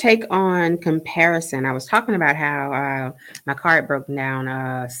give us your take on comparison. I was talking about how my car had broken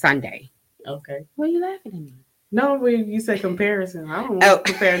down Sunday. Okay. What are you laughing at me? No, when you say comparison, I don't want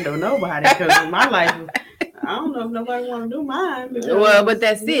to compare to nobody because my life is, I don't know if nobody want to do mine. Well, but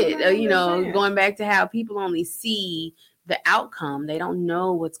that's it. Understand. Going back to how people only see the outcome. They don't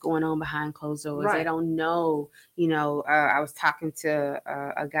know what's going on behind closed doors. Right. They don't know, I was talking to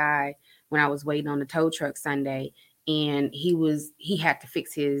a guy when I was waiting on the tow truck Sunday, and he had to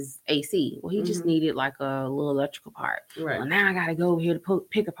fix his AC. Well, he just needed like a little electrical part. Right. Well, now I got to go over here to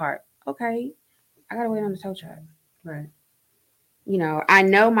pick a part. Okay. I got to wait on the tow truck. Right. I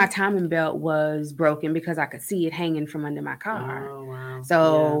know my timing belt was broken because I could see it hanging from under my car. Oh, wow.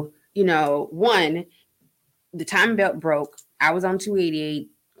 So, one, the timing belt broke. I was on 288.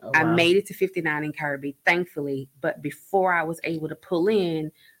 Oh, I wow. made it to 59 in Kirby, thankfully. But before I was able to pull in,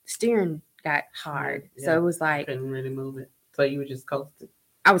 the steering got hard. Yeah. So it was like, Couldn't really move it. So you were just coasting.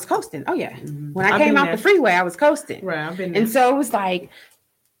 I was coasting. Oh, yeah. Mm-hmm. When I came out the freeway, I was coasting. Right. I've been there. And so it was like,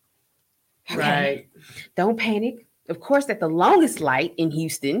 okay, Right. don't panic. Of course, at the longest light in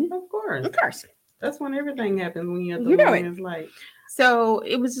Houston. Of course. Of course. That's when everything happens, when you're at the You know it. longest light. So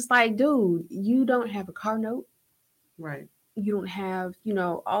it was just like, dude, you don't have a car note. Right. You don't have,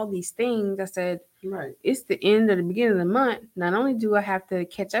 all these things. I said, Right. it's the end of the beginning of the month. Not only do I have to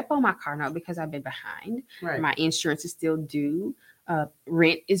catch up on my car note because I've been behind, Right. my insurance is still due,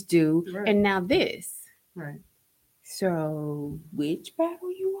 rent is due, Right. and now this. Right. So which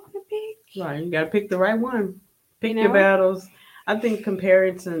battle you want to pick? Right. You got to pick the right one. Pick You your know? battles. I think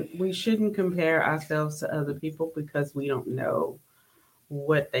we shouldn't compare ourselves to other people because we don't know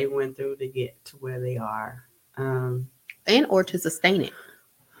what they went through to get to where they are. And or to sustain it.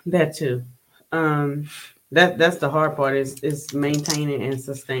 That too. That's the hard part is maintaining and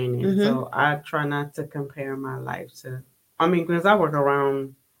sustaining. Mhm. So I try not to compare my life to. Because I work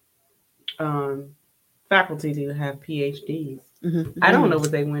around faculty who have PhDs. Mm-hmm. I don't know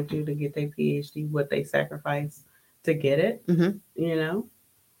what they went through to get their PhD, what they sacrificed to get it. Mm-hmm.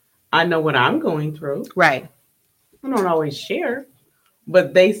 I know what I'm going through. Right. I don't always share,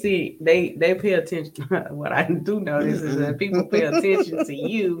 but they see, they pay attention. What I do notice is that people pay attention to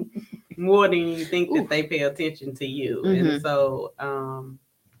you more than you think that they pay attention to you. Mm-hmm. And so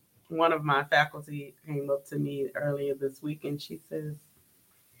one of my faculty came up to me earlier this week and she says,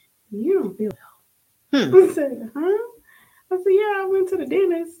 "You don't feel well." I said, "Huh?" I said, "Yeah, I went to the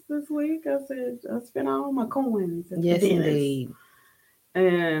dentist this week." I said, "I spent all my coins at Yes, the dentist." indeed.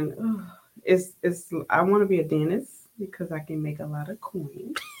 And it's I want to be a dentist because I can make a lot of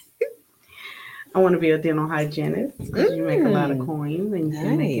coins. I want to be a dental hygienist because you make a lot of coins and you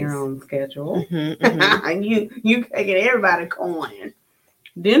can make your own schedule. Mm-hmm, mm-hmm. And you taking everybody coin.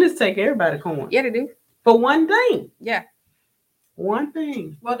 Dentists take everybody coin. Yeah, they do. For one thing. Yeah. One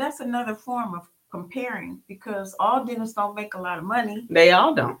thing. Well, that's another form of comparing because all dentists don't make a lot of money They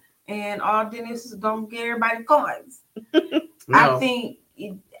all don't. and all dentists don't get everybody coins. No. I think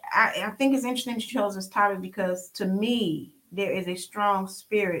it's interesting you chose this topic because to me there is a strong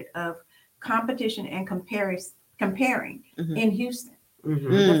spirit of competition and comparing in Houston.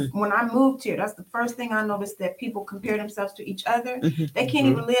 Mm-hmm. When I moved here, that's the first thing I noticed, that people compare themselves to each other. Mm-hmm. They can't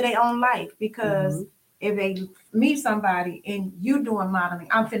even live their own life because if they meet somebody and you doing modeling,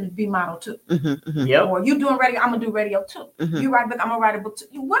 I'm finna be model too. Mm-hmm. Yep. Or you doing radio, I'm gonna do radio too. Mm-hmm. You write book, I'm gonna write a book too.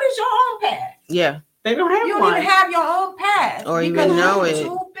 What is your own path? Yeah. They don't have You don't one. even have your own path. Or because even know you're it.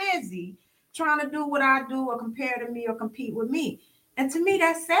 too busy trying to do what I do or compare to me or compete with me. And to me,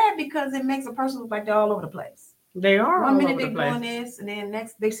 that's sad because it makes a person look like they're all over the place. They are. One all minute over they're the place. doing this, and then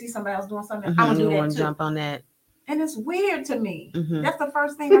next they see somebody else doing something. Mm-hmm. I'm gonna You do want that to too. jump on that. And it's weird to me. Mm-hmm. That's the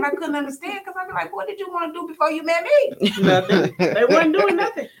first thing that I couldn't understand because I'd be like, what did you want to do before you met me? Nothing. They weren't doing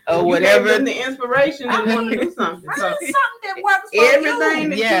nothing. Or You whatever. gave them the inspiration and want to do something. I So need something that works for everything you.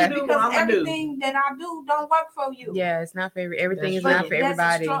 that Yeah. you do, Because I'm gonna do. everything that I do don't work for you. Yeah, it's not for everything is That's not right. for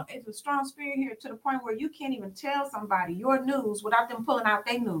everybody. It's a strong spirit here to the point where you can't even tell somebody your news without them pulling out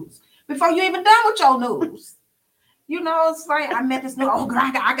their news before you even done with your news. It's like I met this new. Oh,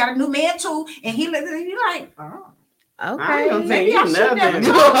 God, I got a new man too, and he like, oh. I ain't Okay. gonna tell Maybe you I should never nothing.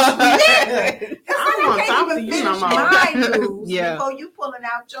 talk. I don't want to talk to you no more. My news Yeah. before you pulling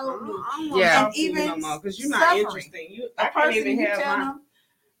out your news. Yeah. And even because you're not suffering. interesting. A I can't person even you have tell my. them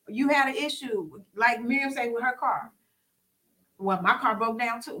you had an issue, like Miriam said with her car. Well, my car broke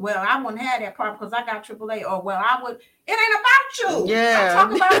down too. Well, I wouldn't have that problem because I got AAA. Or well, I would. It ain't about you. Yeah.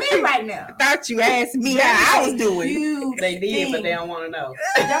 I'm talking about me right now. I thought you asked me how I was doing. Huge They did, but thing. they don't want to know.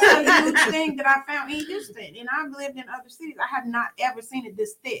 That's a huge thing that I found in Houston, and I've lived in other cities. I have not ever seen it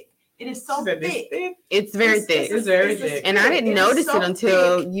this thick It is so She said this thick. thick. It's very It's- thick. It's very it's a thick. And I didn't It is notice so it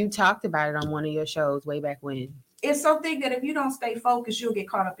until thick. you talked about it on one of your shows way back when. It's so thick that if you don't stay focused, you'll get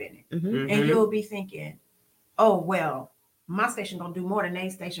caught up in it. Mhm. And you'll be thinking, oh, well, my station gonna do more than their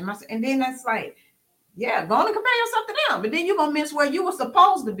station. And then that's like, yeah, go on and compare yourself to them. But then you're gonna miss where you were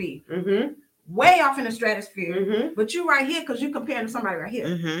supposed to be. Way off in the stratosphere. But you right here because you comparing to somebody right here.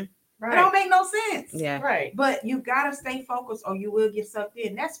 Mhm. It don't make no sense. Yeah. Right. But you gotta stay focused or you will get sucked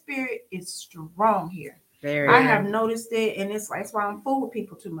in. That spirit is strong here. Very. I have noticed it, and it's like that's why I'm fool with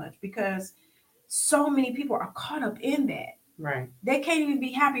people too much because so many people are caught up in that. Right. They can't even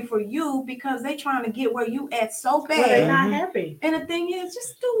be happy for you because they trying to get where you at so bad. Well, they're not Mhm. happy. And the thing is,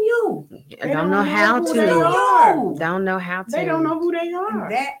 just do you. I don't know how who to. they Do are. you. Don't know how to. They don't know who they are.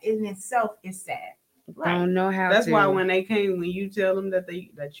 And that in itself is sad. Right. Don't know how That's to. why when you tell them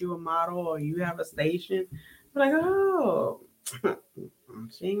that you're a model or you have a station, they're like, oh,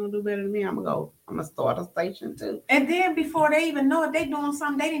 she ain't gonna do better than me. I'm gonna start a station too. And then before they even know it, they doing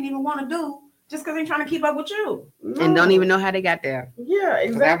something they didn't even want to do just because they're trying to keep up with you. and don't even know how they got there. Yeah, 'Cause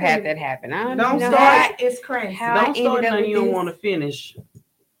exactly. I've had that happen. I Don't don't know start- That is crazy. How I Don't ended start up nothing with you don't this. want to finish.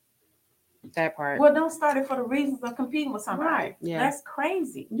 That part. Well, don't start it for the reasons of competing with somebody. Right. Yeah. That's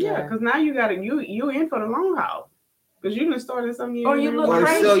crazy. Yeah, Yeah. because now you in for the long haul. Because you done started something you Or didn't you even look want Or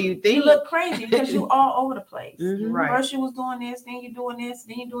to crazy. do. so you think. You look crazy because you all over the place. Mhm. Right. First you was doing this, then you doing this,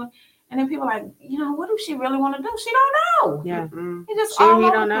 then you doing, and then people like, what do she really want to do? She don't know. Yeah. Mm-mm. It's just She all he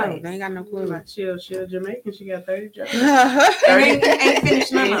over don't the know. place. They ain't got no clue. Like chill Jamaican. She got 30 jobs. And ain't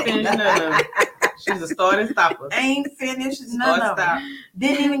finished none Ain't of finished them. none of them. She's a start and stopper. Ain't finished none Start of them. stop.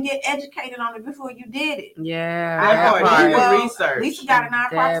 Didn't even get educated on it before you did it. Yeah. That part, part. you Well, research. Lisa got a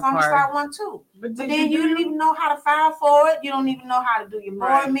nonprofit, That so I'm gonna part. start one too. But But did then you do don't even know how to file for it. You don't even know how to do your board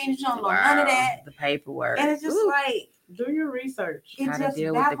Right. meetings. You don't know none of that. The paperwork. And it's just Ooh. like do your research. it How to just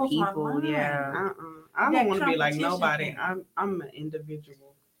deal with the baffles my people, mind. yeah. I That don't want to be like competition nobody. thing. I'm an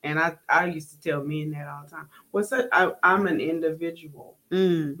individual, and I used to tell men that all the time. What's that? I'm an individual.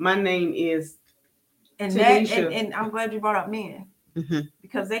 Mm. My name is. And that Tanisha. and I'm glad you brought up men Mhm.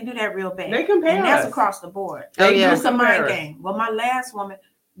 because they do that real bad. They compare and that's us. across the board. Oh, They yeah. It's a mind compare us. game. Well, my last woman,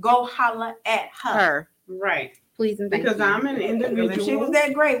 go holler at her. Her. Right, Please and thank because you. I'm an Because individual. if she was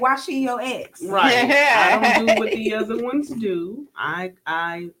that great, why she your ex? Right. Yeah. I don't do what the other ones do. I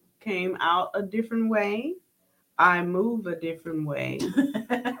came out a different way. I move a different way.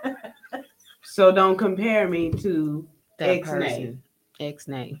 So don't compare me to that X-nay. person.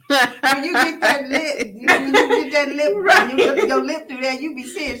 X-nay. When you get that lip, you get that lip, right. You look your lip through there, you be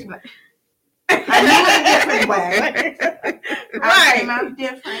serious. You like, I knew a different way. I came out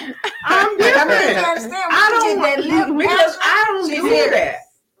different. I'm But I mean, you different. understand when I you don't get that lip because action, I don't she's do serious.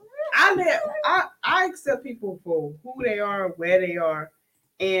 that. I accept people for who they are, where they are,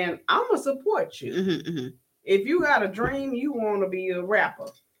 and I'm gonna support you. Mhm, mhm. If you got a dream, you want to be a rapper.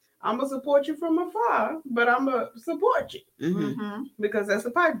 I'm gonna support you from afar, but I'm gonna support you Mhm. Mhm. because that's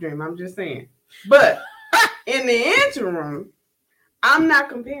a pipe dream. I'm just saying. But in the interim, I'm not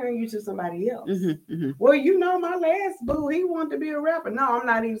comparing you to somebody else. Mhm, mhm. Well, you know, my last boo, he wanted to be a rapper. No, I'm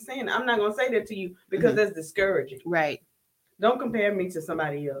not even saying that. I'm not gonna say that to you because Mhm. that's discouraging. Right. Don't compare me to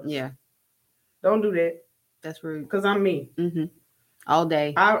somebody else. Yeah. Don't do that That's rude. because I'm me. Mhm. All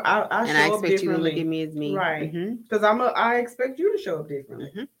day. I And I show up expect you to look differently at me as me. Right. Mhm. because I expect you to show up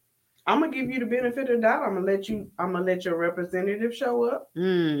differently. Mhm. I'm gonna give you the benefit of the doubt. I'm gonna let your representative show up.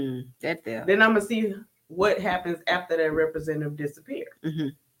 Mm. That there. Then I'm gonna see what happens after that representative disappears.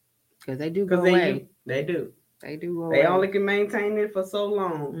 Because they do go Because away. they do. They do go They away. only can maintain it for so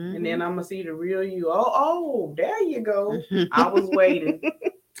long, and then I'm gonna see the real you. Oh, there you go. Mhm. I was waiting.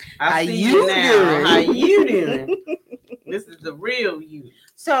 How I see you you now. doing? How you doing? This is the real you.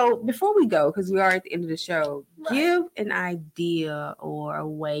 So before we go, because we are at the end of the show, Right. give an idea or a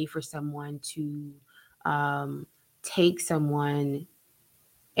way for someone to take someone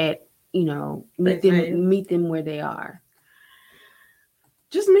at meet Face them where they are.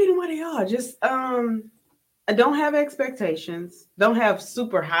 Just meet them where they are. Just don't have expectations. Don't have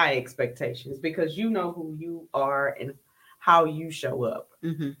super high expectations because you know who you are and how you show up.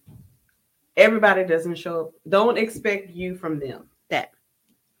 Mm-hmm. Everybody doesn't show up. Don't expect you from them. That.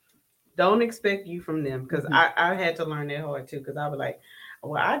 Don't expect you from them because Mhm. I had to learn that hard too because I was like,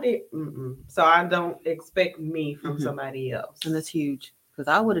 well, I did. So I don't expect me from Mhm. somebody else. And that's huge because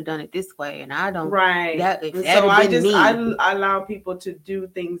I would have done it this way, and I don't. Right. That if And that so had I been just me, I allow people to do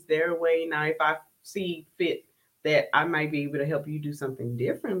things their way. Now, if I see fit that I might be able to help you do something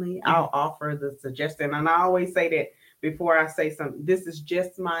differently, I'll offer the suggestion. And I always say that before I say something. This is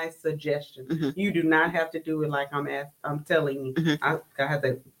just my suggestion. Mhm. You do not have to do it like I'm telling you. Mhm. I have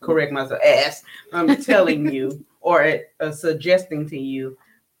to correct myself. I'm telling you or suggesting to you.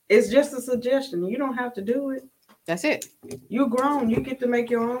 It's just a suggestion. You don't have to do it. That's it. You're grown. You get to make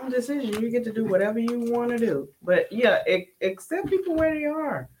your own decision. You get to do whatever you want to do. But yeah, accept people where they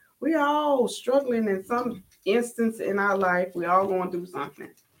are. We are all struggling in some instance in our life. We all going through something.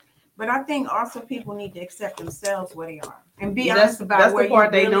 But I think also people need to accept themselves where they are and be That's- honest about that's the where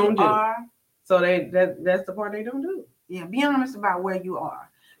part you they really don't do. are. So that's the part they don't do. Yeah, be honest about where you are,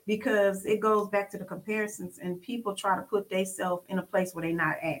 because it goes back to the comparisons, and people try to put themselves in a place where they're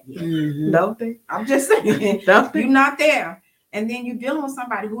not at yet. Mhm. Don't they? I'm just saying, Don't you're they? not there, and then you're dealing with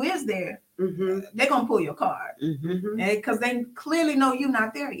somebody who is there. Mm-hmm. They're gonna pull your card Mhm. because they clearly know you're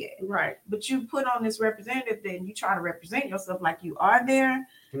not there yet. Right. But you put on this representative, then you try to represent yourself like you are there.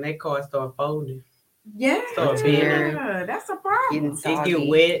 And they cars start folding. Yeah, Start being- that's a problem. Getting It get soggy.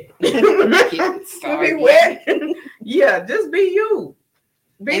 wet. Getting It soggy. be wet. Yeah, just be you.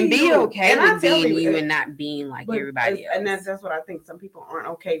 And be you. okay And I with tell being people, you and not being like but- everybody else. And that's what I think. Some people aren't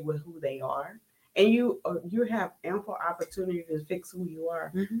okay with who they are, and you have ample opportunity to fix who you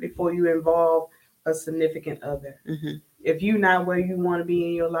are Mhm. before you involve a significant other. Mhm. If you're not where you want to be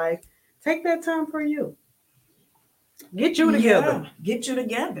in your life, take that time for you. Get you together. Yeah, get you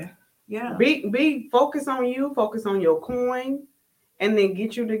together. Yeah. Be focus on you. Focus on your coin, and then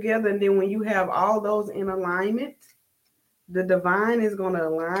get you together. And then when you have all those in alignment, the divine is going to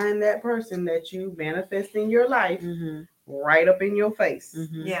align that person that you manifest in your life Mhm. right up in your face.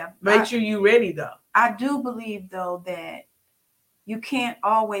 Mhm. Yeah. Make sure you ready though. I do believe though that you can't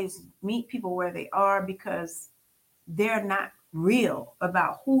always meet people where they are because they're not real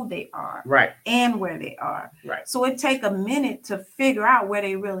about who they are Right. and where they are. Right. So it take a minute to figure out where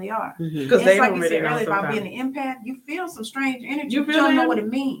they really are. Mhm. Because It's they like don't you really said know earlier about sometimes. being an empath. You feel some strange energy. You You feel don't know it? what it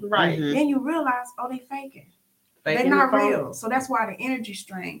means. Right. Mhm. Then you realize, oh, they faking. Faking They're not the phone. real. So that's why the energy's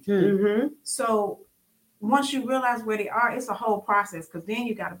strange. Mhm. Mm-hmm. So once you realize where they are, it's a whole process, because then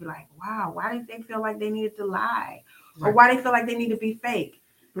you got to be like, wow, why did they feel like they needed to lie? Or Right. why they feel like they need to be fake?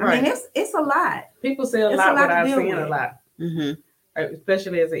 Right. I mean, it's a lot. People say a it's a lot lot to without deal saying a with. lot. Mhm.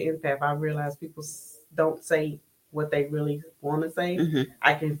 Especially as an empath, I realize people don't say what they really want to say. Mhm.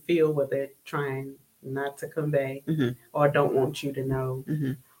 I can feel what they're trying not to convey Mhm. or don't want you to know,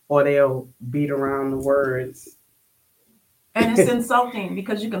 Mhm. or they'll beat around the words And it's insulting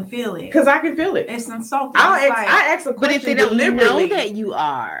because you can feel it. because I can feel it. It's insulting. I It's like, ask a But question if they don't know deliberately. that you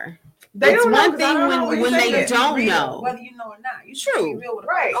are, They it's don't know one 'cause I thing don't know what when you they said. don't real, know. whether you know or not. You True. should be real with a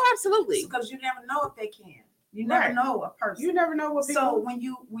Right. Oh, absolutely. because you never know if they can. You never Right. know a person. You never know what people. So when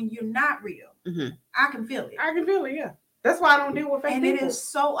you're not real, Mhm. I can feel it. I can feel it. Yeah, that's why I don't deal with fake And people. it is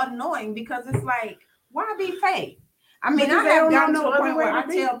so annoying because it's like, why be fake? I mean, Because I they have don't know gotten to no the other point way where to I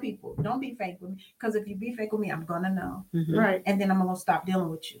be. tell people, don't be fake with me. Because if you be fake with me, I'm gonna know. Mhm. Right, And then I'm gonna stop dealing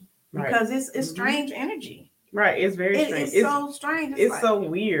with you. right, Because it's Mhm. strange energy. right. It's very strange. It's so strange. It's like, so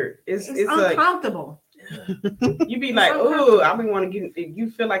weird. It's like uncomfortable. you be like, oh, I mean, want to get. You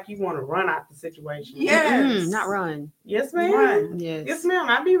feel like you want to run out the situation. Yes. Not run. Yes, ma'am. Run. Yes. Yes, ma'am.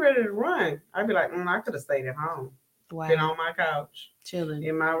 I'd be ready to run. I'd be like, I could have stayed at home, Wow. been on my couch Chilling.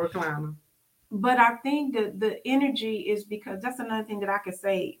 in my recliner. But I think that the energy is because that's another thing that I could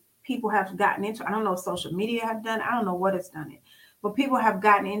say people have gotten into. I don't know if social media have done it. I don't know what it's done it. But people have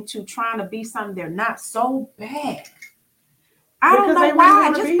gotten into trying to be something they're not so bad. I don't Because know they really why.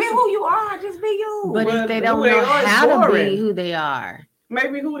 wanna Just be be who you are. Just be you. But Well, if they who don't they know are is how to boring. be who they are,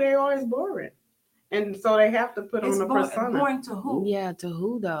 Maybe who they are is boring, and so they have to put it's on a persona. boring to who? yeah, to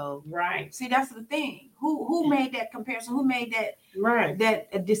who though? Right, See, that's the thing. Who made that comparison? Who made right.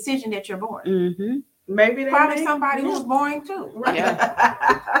 that decision that you're boring? Mm-hmm. Maybe they Probably may- somebody yeah. who's boring too.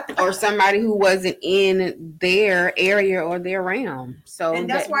 Right. Or somebody who wasn't in their area or their realm. So And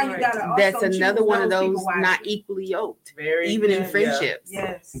that's why you gotta also that's choose another one of those people those wisely. not equally yoked, Very even in yeah. friendships.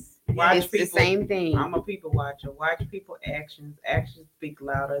 Yes. Watch It's the people. same thing. I'm a people watcher. Watch people actions. Actions speak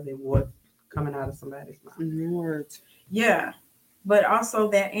louder than what's coming out of somebody's mouth. Words. Yeah. But also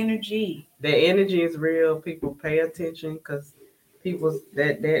that energy. The energy is real. People pay attention because people's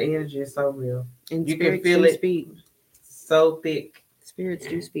that energy is so real. And You can spirits feel do it. speak. So thick. Spirits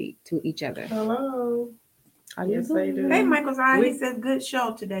do speak to each other. Hello. Yes, they do. Hey, Michael's eye. We- He said, good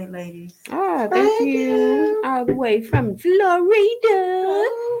show today, ladies. Ah, thank Thank you. you. All the way from Florida.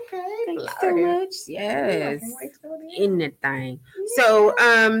 Okay. Thank you so Florida. much. Yeah, I Yes. can't wait to go there. In the thing. So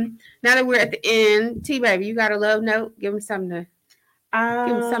now that we're at the end, T baby, you got a love note? Give them something to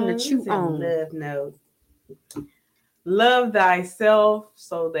give 'em something to chew Let's see, on. Love note. Love thyself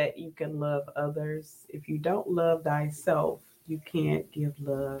so that you can love others. If you don't love thyself, you can't give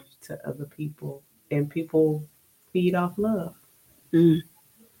love to other people. And people feed off love.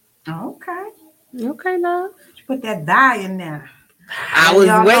 Okay. Okay, love. Put that die in there. I was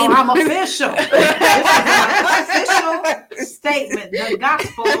Y'all know waiting. I'm official. This is an official statement. The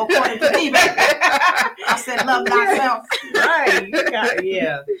gospel according to me, baby. I said, love thyself. Right. You got,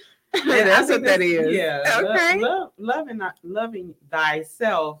 yeah. Yeah, that's what that is. Yeah. Okay. Loving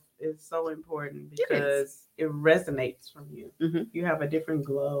thyself is so important because it resonates from you. Mhm. You have a different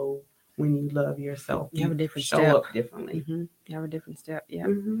glow when you love yourself. You have a different show step. up differently. You have a different step. Yeah,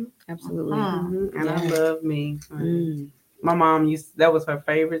 Mhm. absolutely. Mhm. And I Yeah. love me. Mm. My mom that was her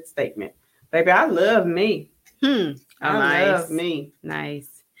favorite statement. Baby, I love me. Oh, I nice. love me.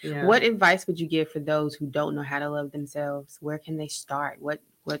 Nice. Yeah. What advice would you give for those who don't know how to love themselves? Where can they start? What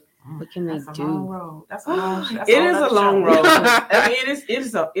can they That's a long do? road. That's a long. That's It whole is a other long show. road. I mean,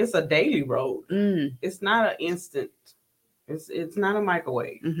 it's a daily road. Mm. It's not an instant. It's not a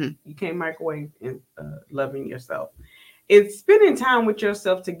microwave. Mhm. You can't microwave in loving yourself. It's spending time with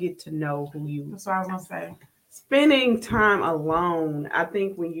yourself to get to know who you. That's what I was gonna say. Spending time alone. I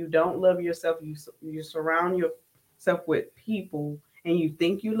think when you don't love yourself, you surround yourself with people, and you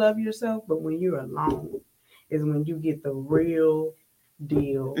think you love yourself, but when you're alone, is when you get the real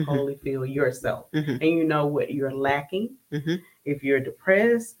deal, Mhm. Holyfield, yourself, Mhm. and you know what you're lacking. Mhm. If you're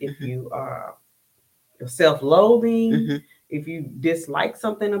depressed, if Mhm. you are self-loathing, Mhm. if you dislike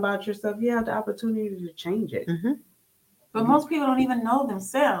something about yourself, you have the opportunity to change it. Mhm. But most people don't even know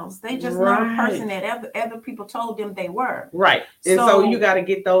themselves. They just know the Right. person that other people told them they were. Right. And so So- you got to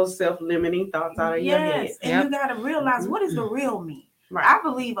get those self-limiting thoughts out of your head. Yes, and Yep. you got to realize Mhm. what is the real me. Right. I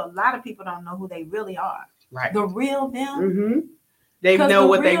believe a lot of people don't know who they really are. Right. The real them. Mm-hmm. They 'Cause know the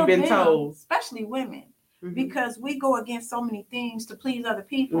what they've real been them, told. especially women, Mhm. because we go against so many things to please other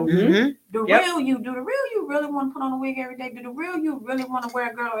people. Mhm. Mhm. The Yep. real you, do the real you really want to put on a wig every day? Do the real you really want to wear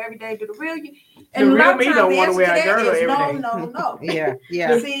a girdle every day? Do the real you? The a real lot of me times don't the wanna answer wear to a that girdle is every no, day. no. Yeah.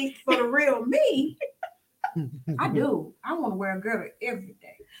 Yeah. See, for the real me, I do. I want to wear a girdle every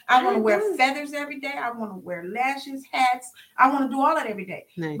day. I want to wear feathers every day. I want to wear lashes, hats. I want to do all that every day.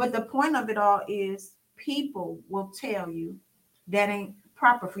 Nice. But the point of it all is people will tell you that ain't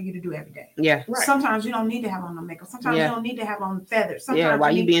proper for you to do every day. Yeah. Right. Sometimes you don't need to have on no makeup. Sometimes Yeah. you don't need to have on feathers. Sometimes Yeah.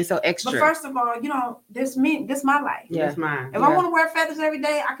 Why you need- being so But extra? first of all, this my life. Yeah. That's mine. If I want to wear feathers every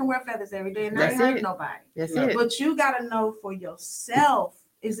day, I can wear feathers every day and I That's ain't hurt it. nobody. That's No. it. But you gotta know for yourself,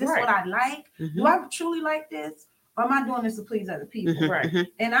 is this Right. what I like? Mhm. Do I truly like this? Or am I doing this to please other people? Mhm. Right. Mhm.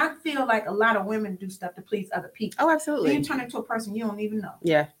 And I feel like a lot of women do stuff to please other people. Oh, Then absolutely. you turn into a person you don't even know.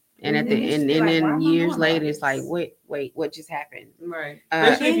 Yeah. And at And the you and, just be and like, then why am I years doing later, all it's like, this? wait, what just happened? Right. Uh,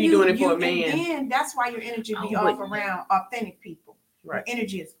 Especially if Then you're doing it for a and man. then that's why your energy be Oh, off but- around authentic people. Right. Your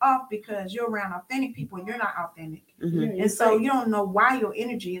energy is off because you're around authentic people and you're not authentic. Mhm. Yeah, And so fake. you don't know why your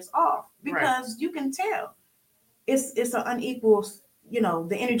energy is off because you can tell it's an unequal,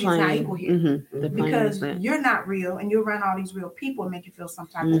 the energy is not equal here Mhm. The plane because is lit. you're not real and you're around all these real people and make you feel some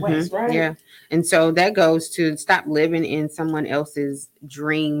type of way. Mhm. Right. Yeah. And so that goes to stop living in someone else's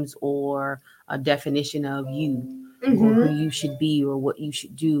dreams or a definition of you or Mhm. who you should be or what you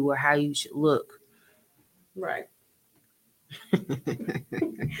should do or how you should look. Right.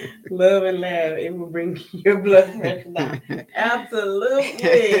 Love and laugh. It will bring your blood pressure down.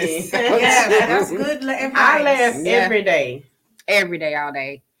 Absolutely. Yeah, that's good advice. I laugh Yeah. every day. Every day, all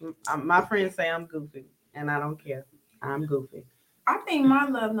day. My friends say I'm goofy, and I don't care. I'm goofy. I think my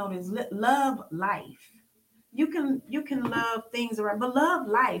love note is love life. You can love things around, but love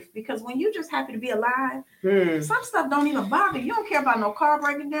life because when you're just happy to be alive, some stuff don't even bother you. You don't care about no car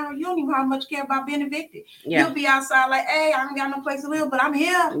breaking down. You don't even how much care about being evicted. Yeah. You'll be outside like, hey, I ain't got no place to live, but I'm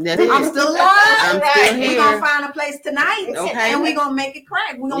here. That's it. I'm still alive. I'm still We're here. gonna find a place tonight, Okay. and we're gonna make it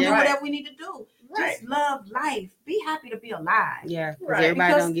crack. We're gonna Yeah. do whatever we need to do. Right. Just love life. Be happy to be alive. Yeah. Because Right.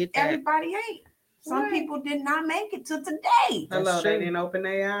 everybody Because don't get that. everybody ain't. Some Right. people did not make it to today. That's Hello, they true. didn't open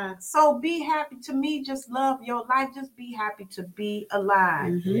their eyes. So be happy. To me, just love your life. Just be happy to be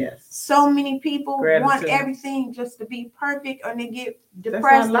alive. Mhm. Yes. So many people want Gratitude. everything just to be perfect or they get not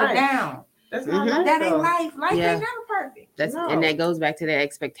depressed or life. down. That's not Mhm. life, That ain't though. life. Life Yeah. ain't never perfect. That's No. and that goes back to the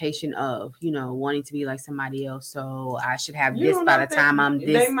expectation of, wanting to be like somebody else. So I should have You this don't by know the time I'm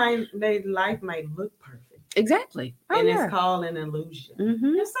this. Their life might look perfect. Exactly. Oh, And yeah. it's called an illusion. Mm-hmm.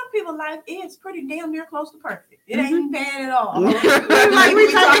 And some people's life is pretty damn near close to perfect. It ain't bad at all. Mhm. Like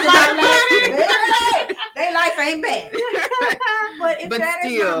we talking about Like- life. Their life ain't bad. But if But that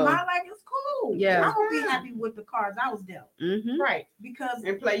is still. not my life, it's cool. Yeah. I'm gonna be happy with the cards I was dealt Mm-hmm. Right. because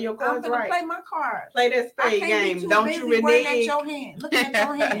And play your I'm cards gonna right. play my cards. Play that I spade can't be game. too Don't busy you worrying at renege. your hand, looking at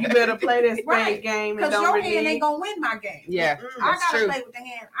your hand. You better play that spade Right. game and Because don't your hand renege. ain't gonna win my game. Yeah. I That's gotta true. play with the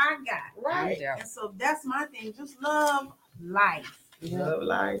hand I got. Right. Yeah. And so that's my thing. Just love life. Love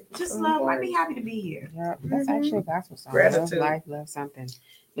life. Just So love life. important. Be happy to be here. Yeah, that's actually a gospel song. Gratitude. Love life, love something.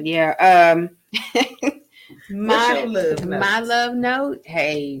 But yeah, What's your love note? my love note.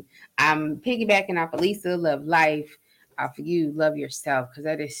 Hey, I'm piggybacking off of Lisa. Love life. For you, love yourself, because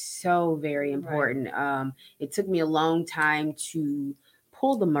that is so very important. It took me a long time to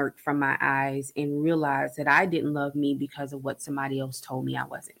pull the murk from my eyes and realize that I didn't love me because of what somebody else told me I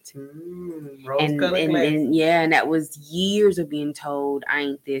wasn't. Rose-colored glasses. And yeah, and that was years of being told I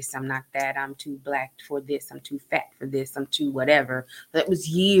ain't this, I'm not that, I'm too black for this, I'm too fat for this, I'm too whatever. That was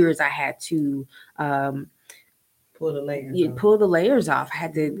years I had to Pull the layers. you off. pull the layers off. I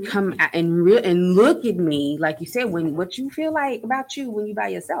had to come out and look at me, like you said, when what you feel like about you when you by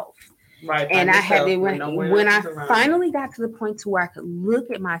yourself. Right. And by I had to yourself, when I else is around. finally got to the point to where I could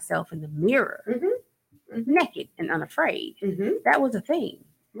look at myself in the mirror, naked and unafraid. That was a thing.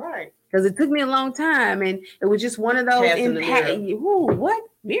 Right. Because it took me a long time, and it was just one of those Passing the mirror. Ooh, what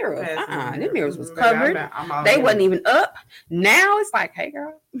mirrors? Passing The mirrors was Baby, covered. I'm all They in. wasn't even up. Now it's like, hey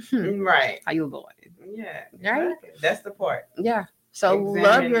girl, Right. how you doing? Yeah. Right? Exactly. That's the part. Yeah. So love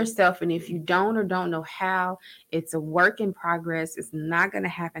Examine. yourself, and if you don't or don't know how, it's a work in progress. It's not going to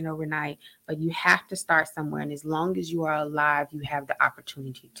happen overnight, but you have to start somewhere. And as long as you are alive, you have the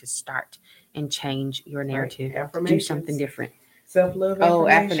opportunity to start and change your narrative, do Affirmations. something different. Self-love Oh,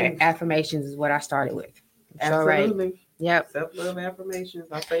 affirmations. affirmations is what I started with. So right. Absolutely. Yep. Self-love affirmations.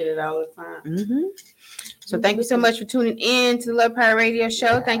 I say that all the time. Mm-hmm. So thank you so much for tuning in to the Love Power Radio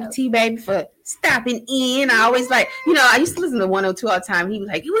Show. Thank you, T Baby, for stopping in. I always I used to listen to 102 all the time. He was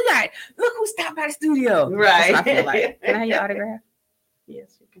like, look who stopped by the studio. Right. That's what I feel like. Can I have your autograph?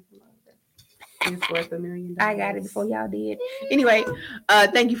 Yes, you can. It's worth $1 million. I got it before y'all did. Anyway,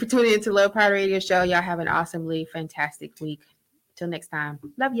 thank you for tuning in to Love Power Radio Show. Y'all have an awesomely fantastic week. Till next time.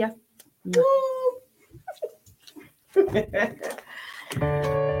 Love ya. Woo!